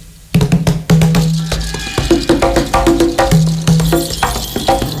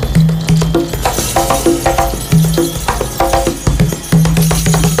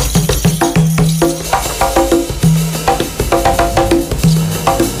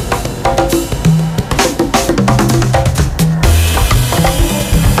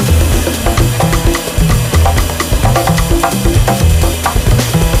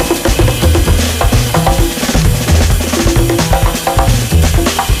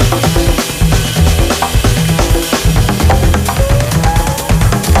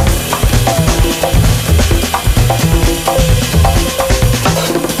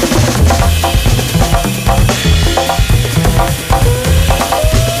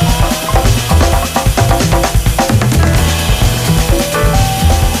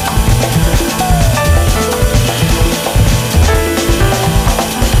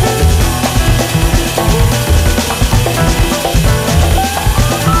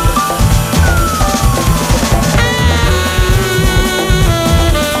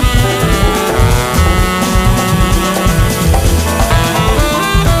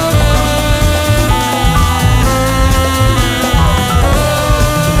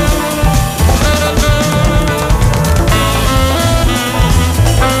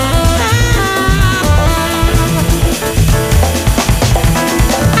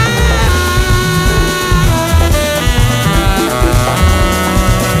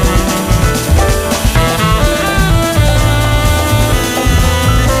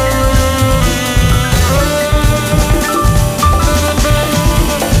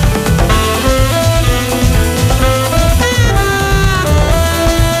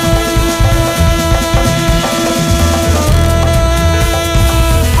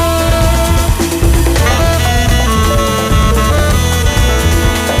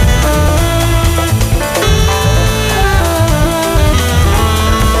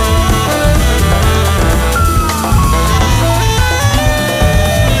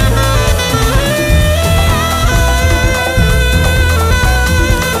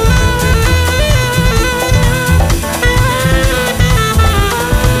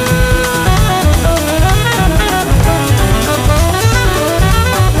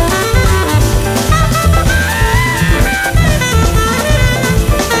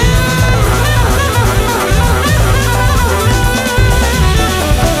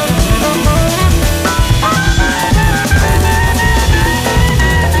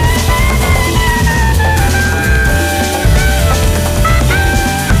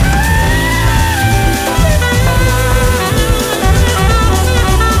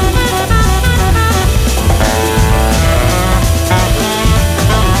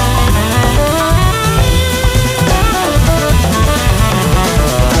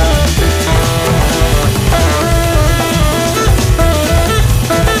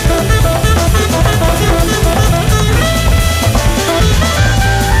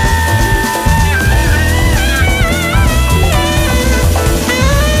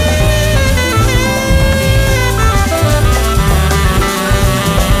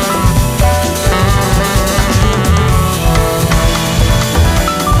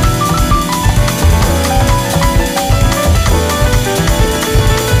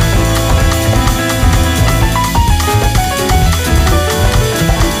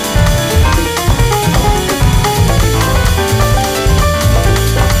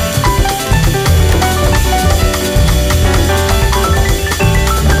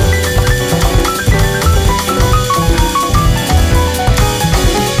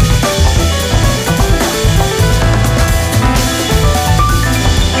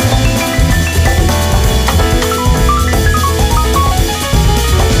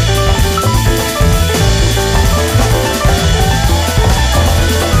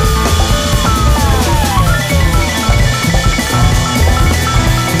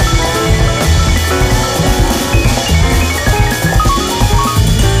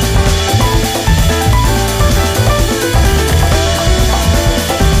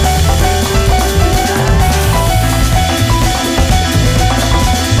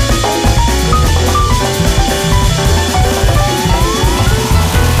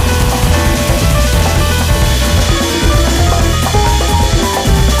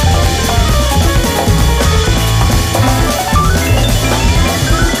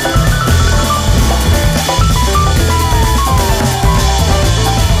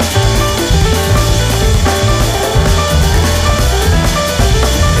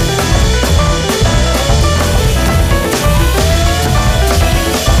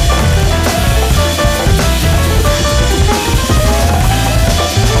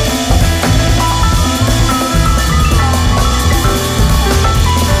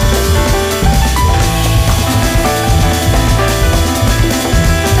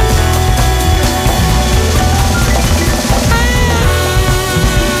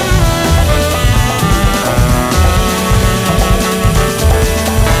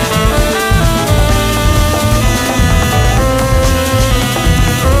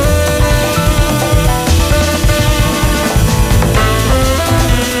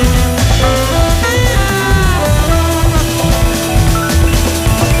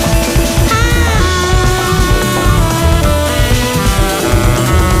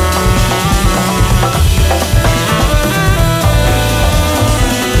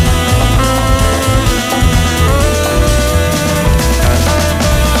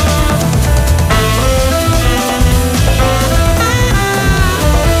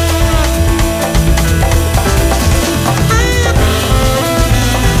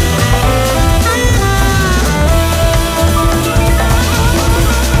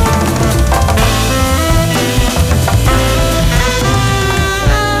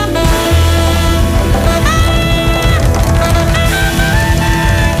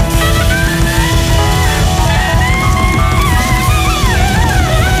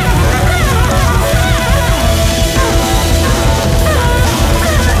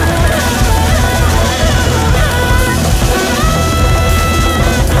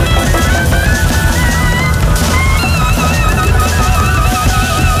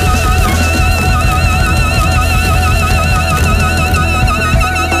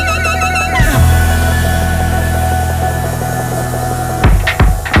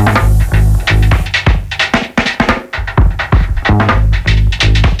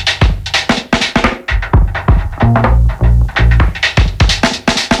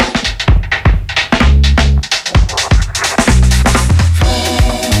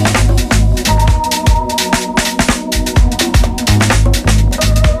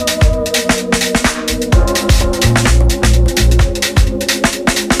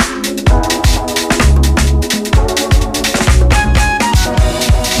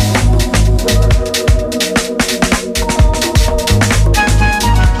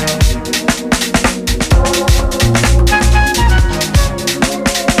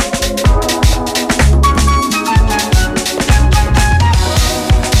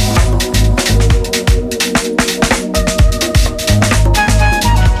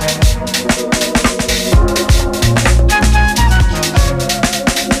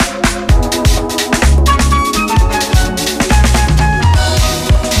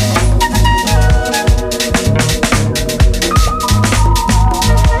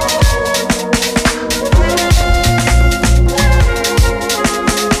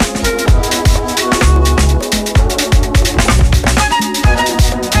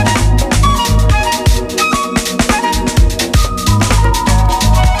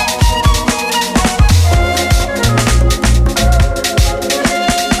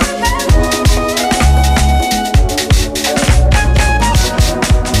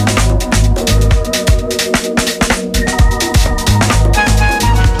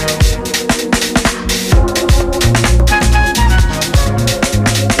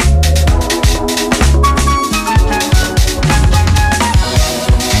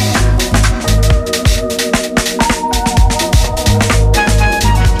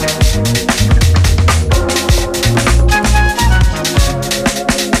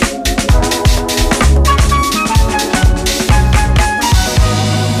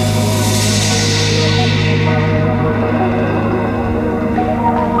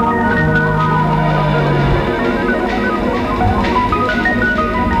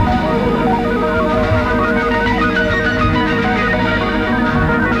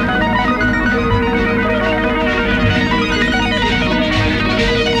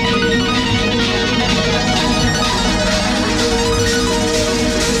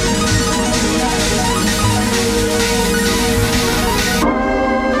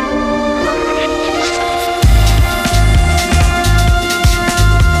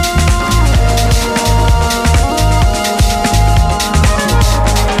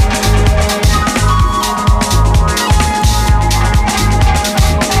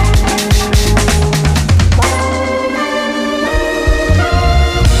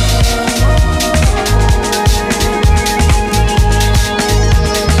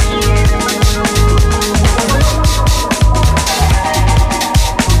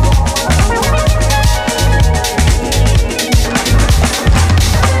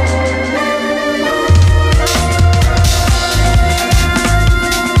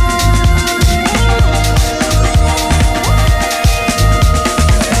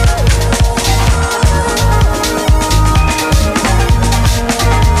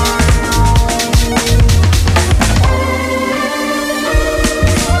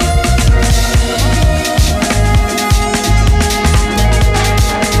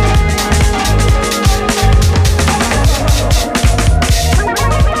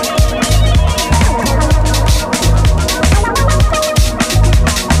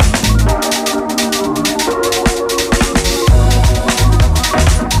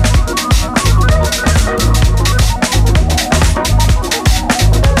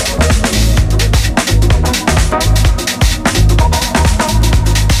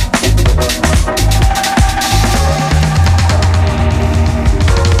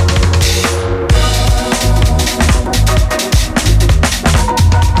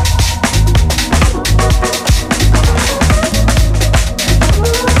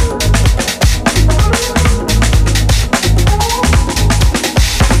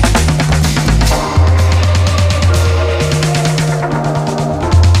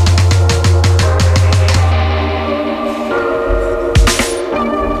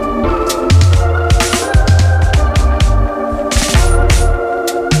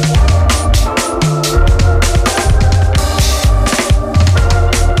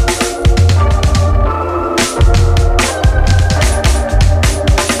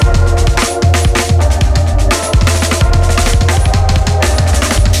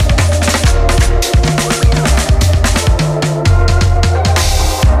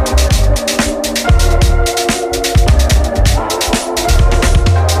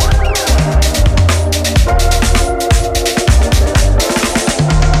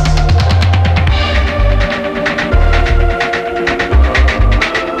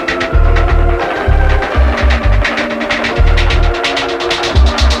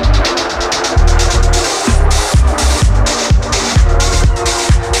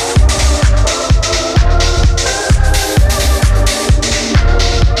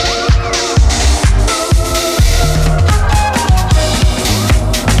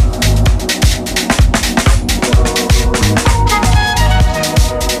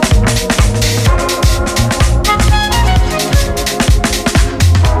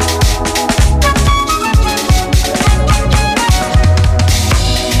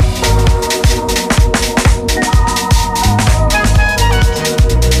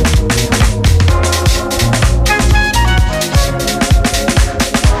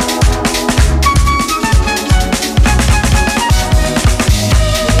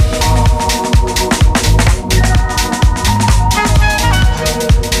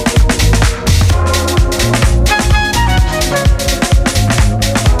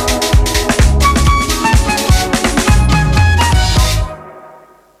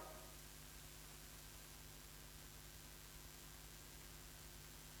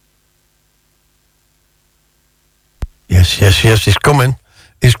 Yes, he's coming.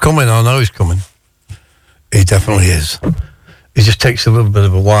 He's coming, I know he's coming. He definitely is. It just takes a little bit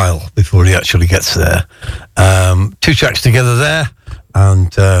of a while before he actually gets there. 2 tracks together there,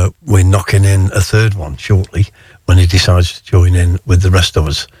 and we're knocking in a third one shortly when he decides to join in with the rest of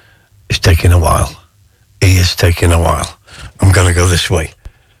us. It's taking a while. He is taking a while. I'm going to go this way.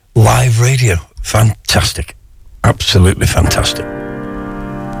 Live radio. Fantastic. Absolutely fantastic.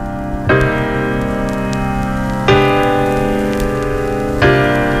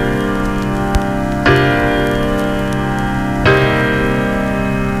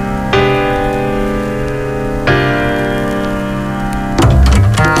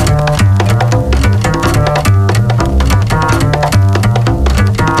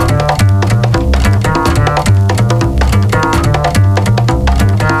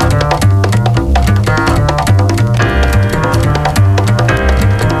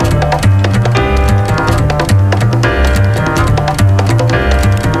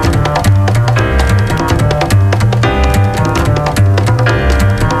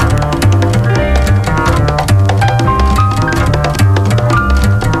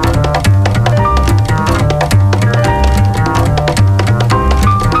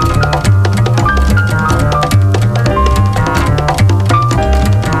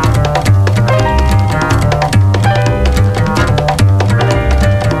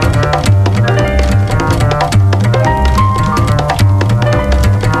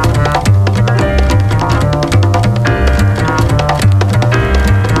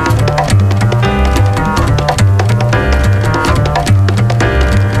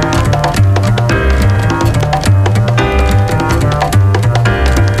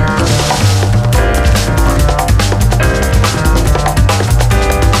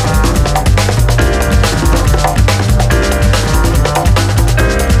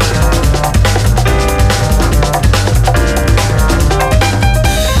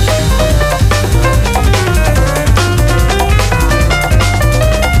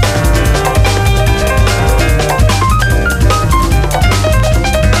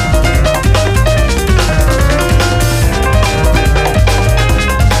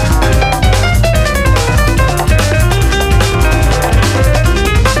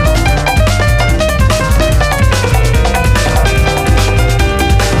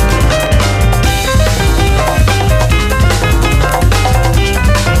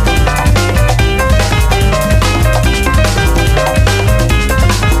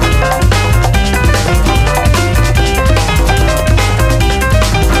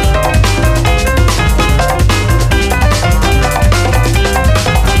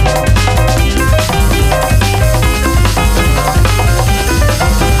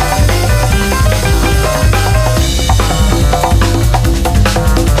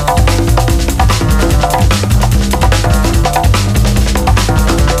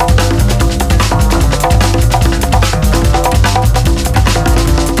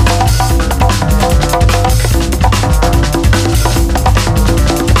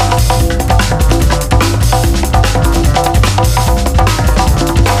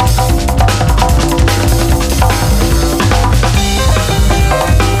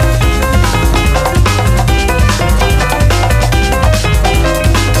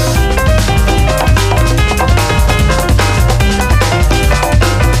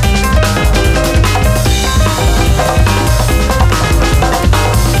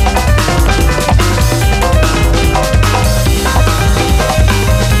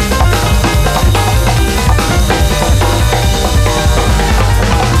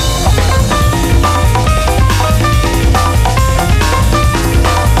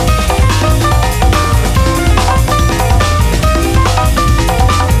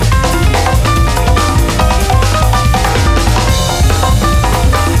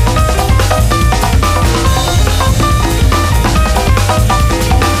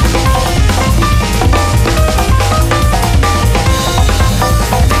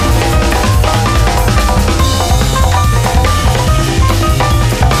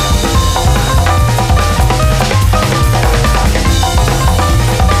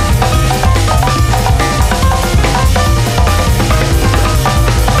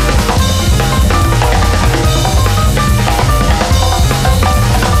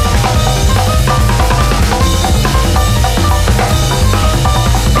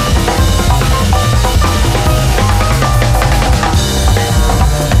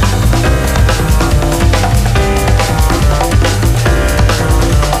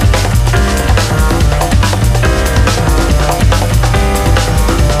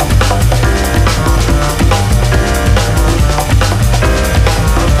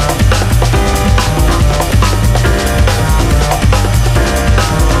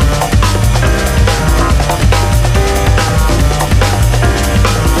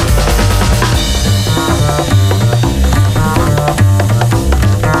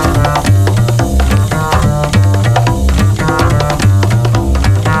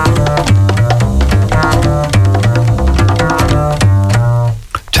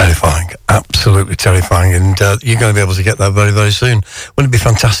 Terrifying, absolutely terrifying, and you're going to be able to get that very, very soon. Wouldn't it be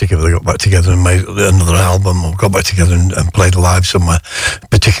fantastic if they got back together and made another album, or got back together and played live somewhere,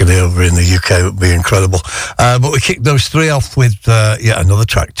 particularly over in the UK? It would be incredible. But we kicked those three off with yet another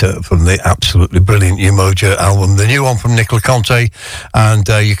track from the absolutely brilliant Umoja album, the new one from Nicola Conte, and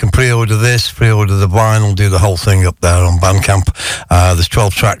you can pre-order this, pre-order the vinyl, do the whole thing up there on Bandcamp. There's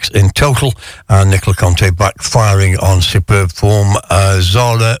 12 tracks in total, and Nicola Conte back firing on superb form.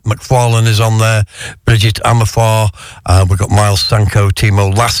 Zara McFarlane is on there, Bridget Amafar, we've got Miles Sanko,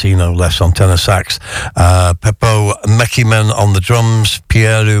 Timo Lassi, no less, on tenor sax, Peppo Mekimen on the drums,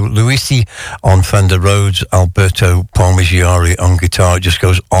 Piero Luisi on Fender Rhodes, Alberto Parmigiari on guitar. It just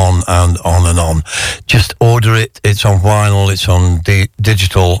goes on and on and on. Just order it. It's on vinyl, it's on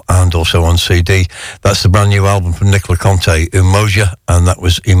digital, and also on CD. That's the brand new album from Nicola Conte, Umoja, and that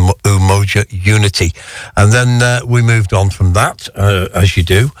was Umoja Unity. And then we moved on from that, as you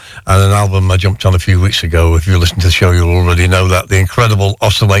do, and an album I jumped on a few weeks ago. If you listen to the show, you'll already know that. The incredible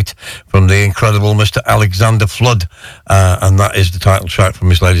Oscillate from the incredible Mr. Alexander Flood, and that is the title track from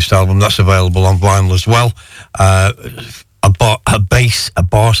his latest album. That's available on vinyl as well. A bass, a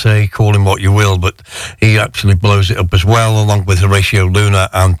barse, call him what you will, but he actually blows it up as well, along with Horatio Luna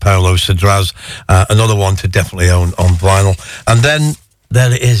and Paolo Cedras. Another one to definitely own on vinyl. And then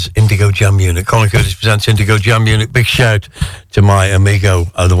there it is, Indigo Jam Unit. Colin Curtis presents Indigo Jam Unit. Big shout to my amigo,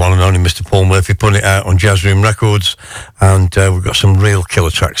 the one and only Mr. Paul Murphy, putting it out on Jazz Room Records. And we've got some real killer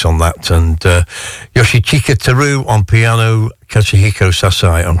tracks on that. And Yoshihiko Teru on piano, Katsuhiko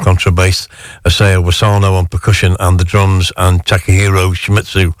Sasai on contrabass, Aseo Wasano on percussion and the drums, and Takahiro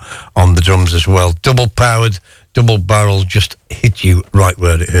Shimizu on the drums as well. Double powered, double barrel, just hit you right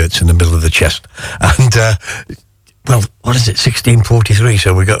where it hurts, in the middle of the chest. And well, what is it, 16:43,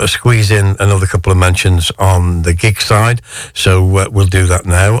 so we've got to squeeze in another couple of mentions on the gig side, so we'll do that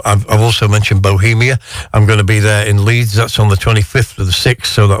now. I've also mentioned Bohemia. I'm going to be there in Leeds. That's on the 25th to the 6th,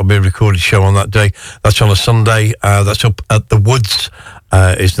 so that'll be a recorded show on that day. That's on a Sunday. That's up at the Woods,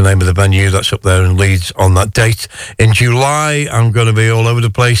 is the name of the venue. That's up there in Leeds on that date. In July, I'm going to be all over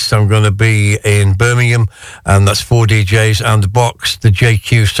the place. I'm going to be in Birmingham, and that's 4 DJs and a box, the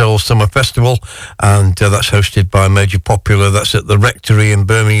JQ Soul Summer Festival, and that's hosted by Major Popular. That's at the Rectory in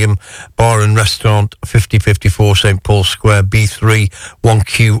Birmingham, bar and restaurant, 5054 St Paul's Square, B3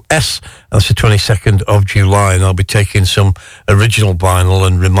 1QS. That's the 22nd of July, and I'll be taking some original vinyl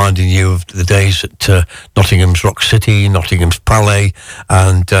and reminding you of the days at Nottingham's Rock City, Nottingham's Palais,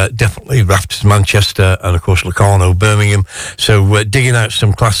 and definitely Rafters Manchester, and of course Locarno Birmingham. So digging out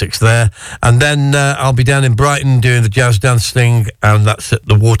some classics there. And then I'll be down in Brighton doing the Jazz Dance thing, and that's at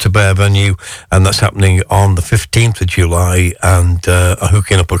the Water Bear venue, and that's happening on the 15th of July, and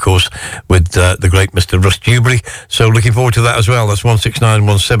hooking up of course with the great Mr. Russ Dewberry. So looking forward to that as well. That's 169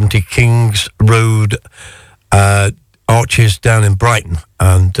 170 Kings Road, Arches, down in Brighton,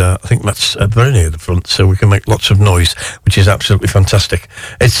 and I think that's very near the front, so we can make lots of noise, which is absolutely fantastic.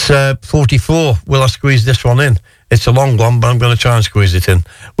 It's 44. Will I squeeze this one in? It's a long one, but I'm going to try and squeeze it in.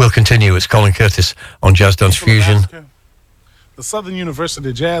 We'll continue. It's Colin Curtis on Jazz Dance Fusion. The Southern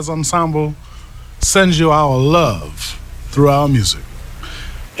University Jazz Ensemble sends you our love through our music.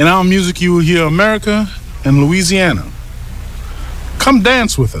 In our music, you will hear America and Louisiana. Come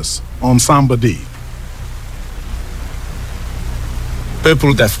dance with us on Samba D.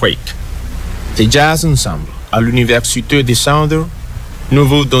 Peuple d'Afrique, The Jazz Ensemble, à l'Université des Cendres, nous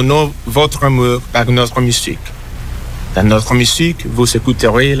vous donnons votre amour par notre musique. Dans notre musique, vous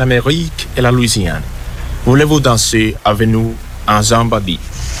écouterez l'Amérique et la Louisiane. Voulez-vous danser avec nous en Zambadi?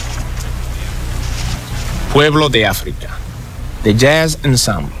 Pueblo de África, The Jazz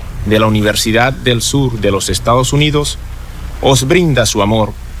Ensemble de la Universidad del Sur de los Estados Unidos os brinda su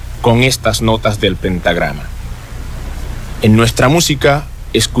amor con estas notas del pentagrama. En nuestra música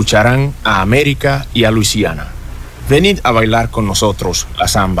escucharán a América y a Luisiana. Venid a bailar con nosotros la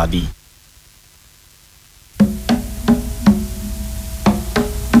Samba D.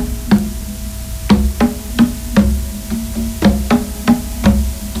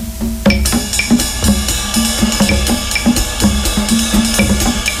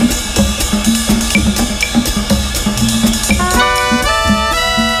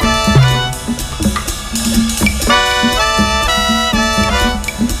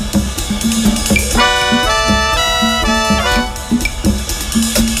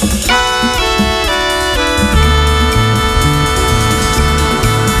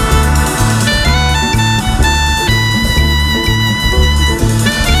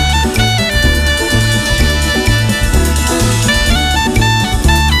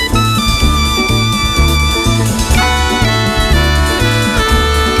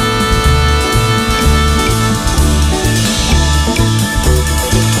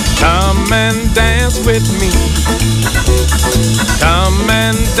 with me. Come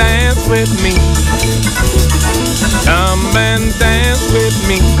and dance with me. Come and dance with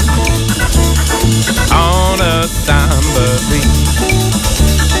me on a tambourine.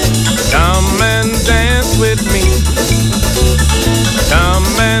 Come and dance with me. Come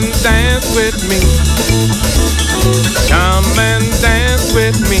and dance with me. Come and dance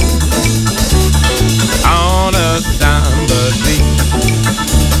with me on a tambourine.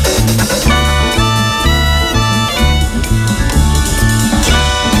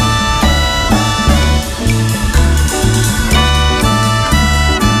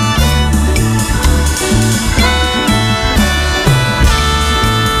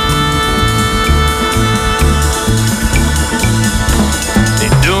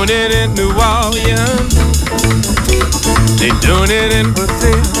 Doing it in New Orleans, they doing it in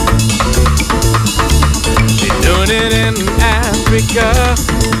Brazil, they doing it in Africa.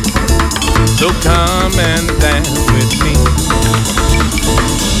 So come and dance with me.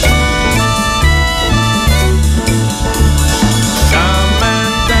 Come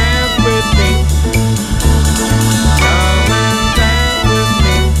and dance with me. Come and dance with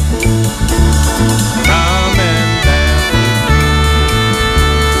me. Come and dance with me.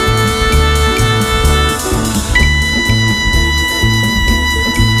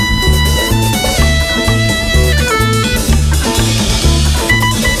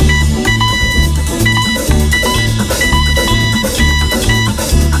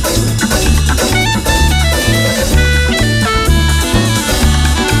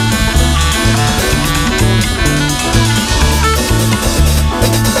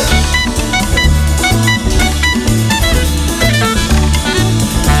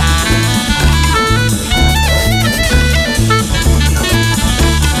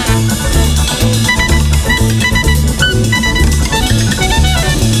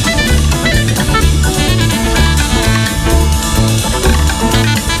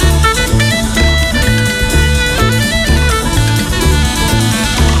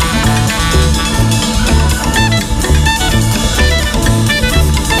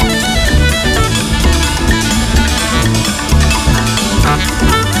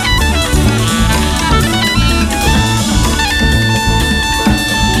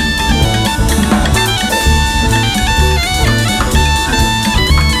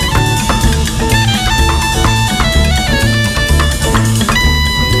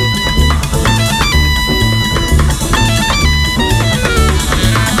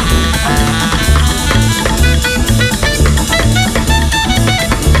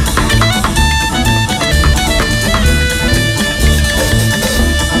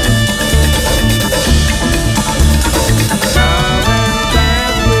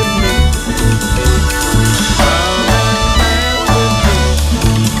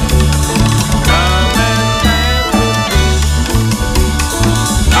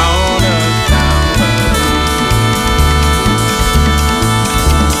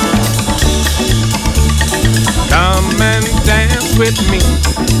 With me.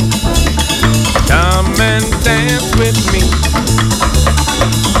 Come and dance with me.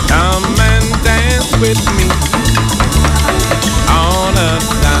 Come and dance with me on a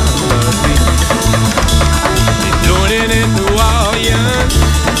tambourine. They're doing it in New Orleans.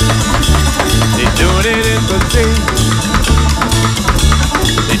 They're doing it in Brazil.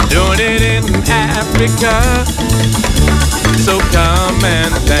 They're doing it in Africa. So come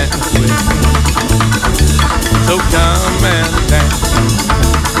and dance with me. So come and dance.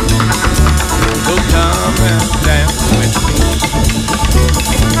 So come and dance with me.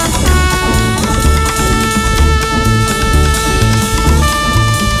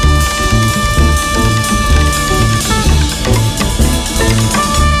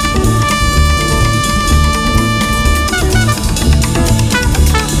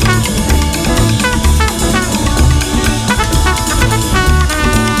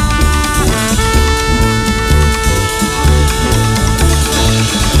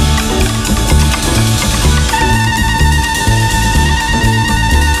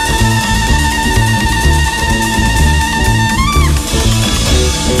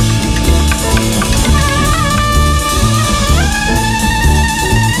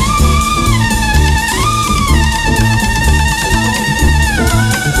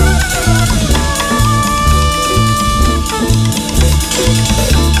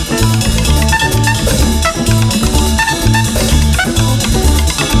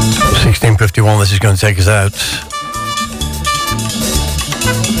 This is going to take us out.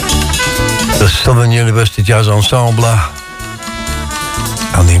 The Southern University Jazz Ensemble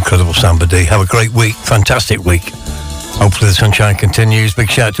and the incredible Samba D. Have a great week, fantastic week. Hopefully the sunshine continues. Big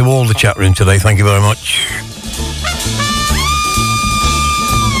shout out to all the chat room today. Thank you very much.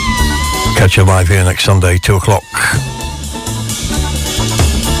 Catch you live here next Sunday, 2 o'clock.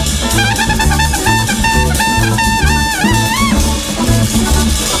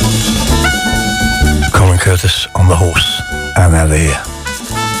 Colin Curtis on the horse and out of here.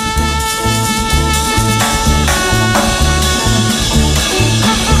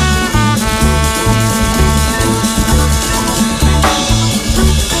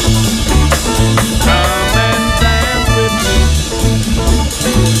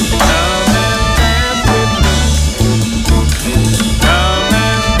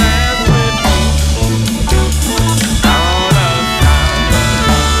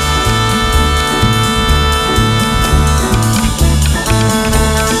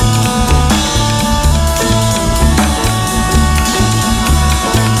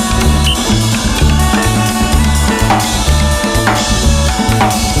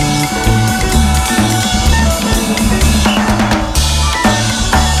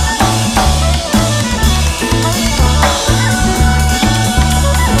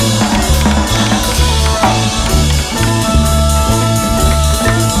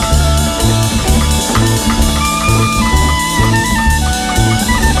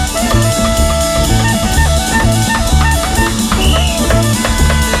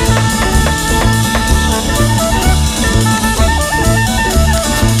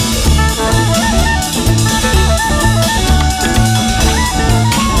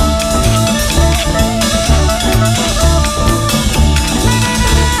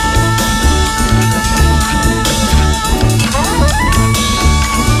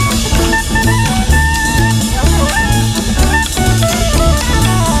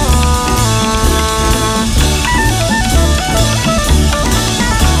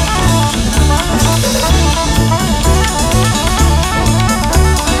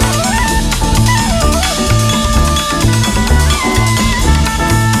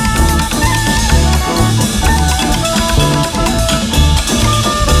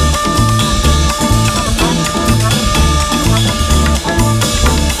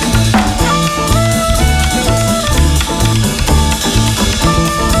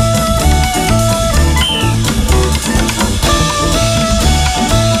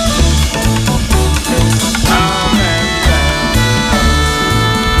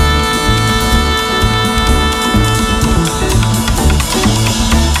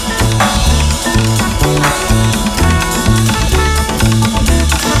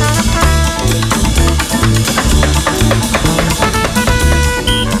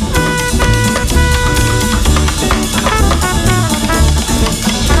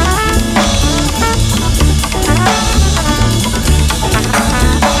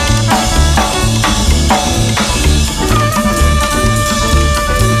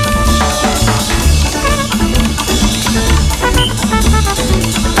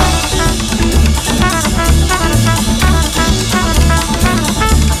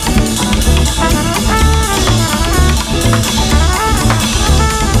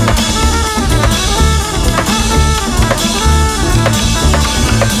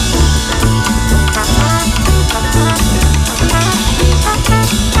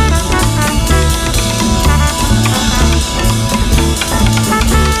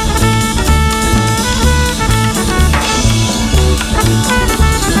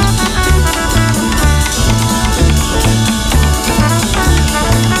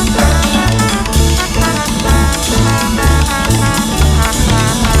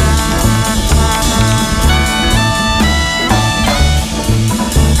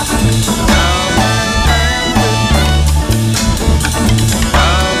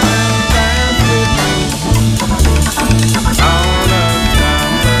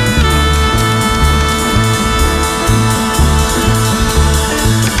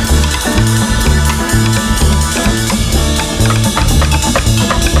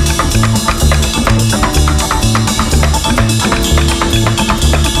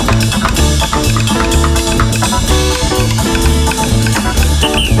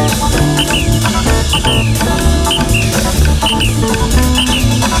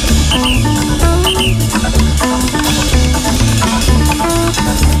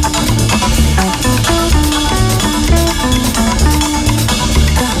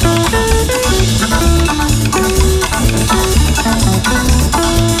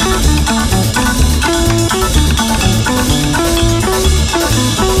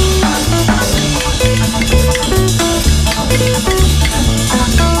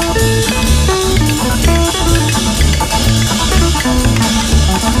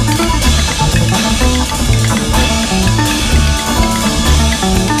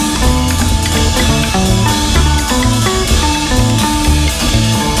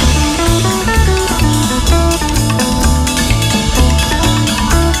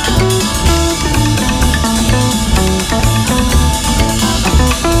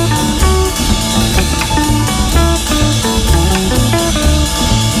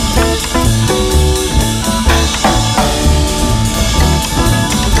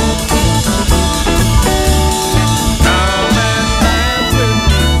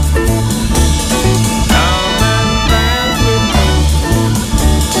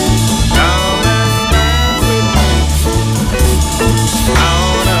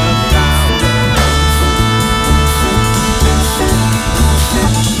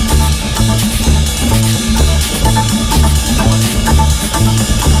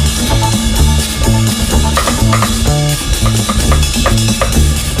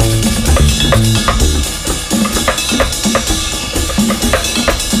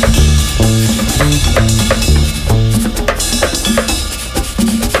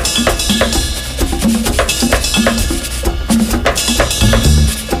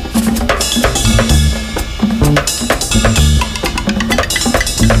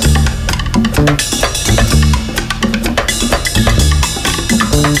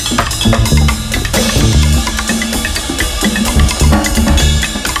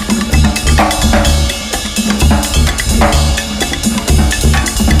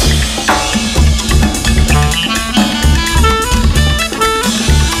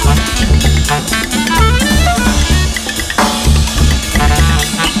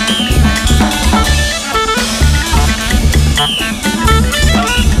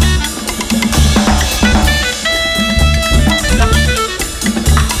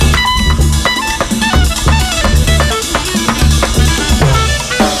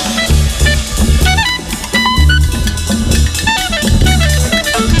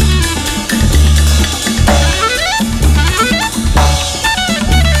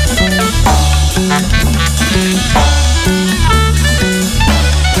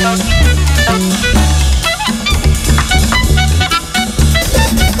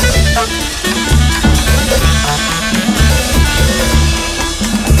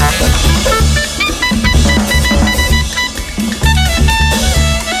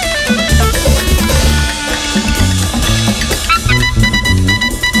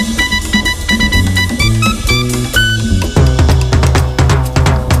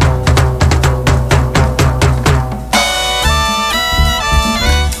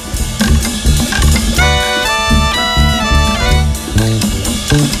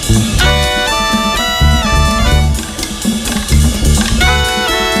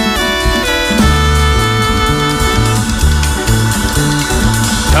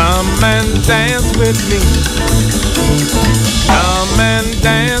 Dance with me. Come and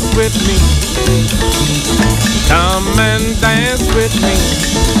dance with me. Come and dance with me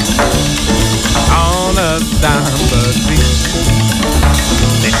on a samba beach.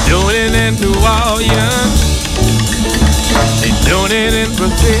 They're doing it in New Orleans. They're doing it in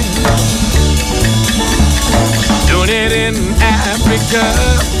Brazil. Doing it in Africa.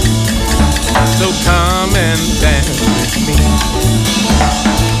 So come and dance with me.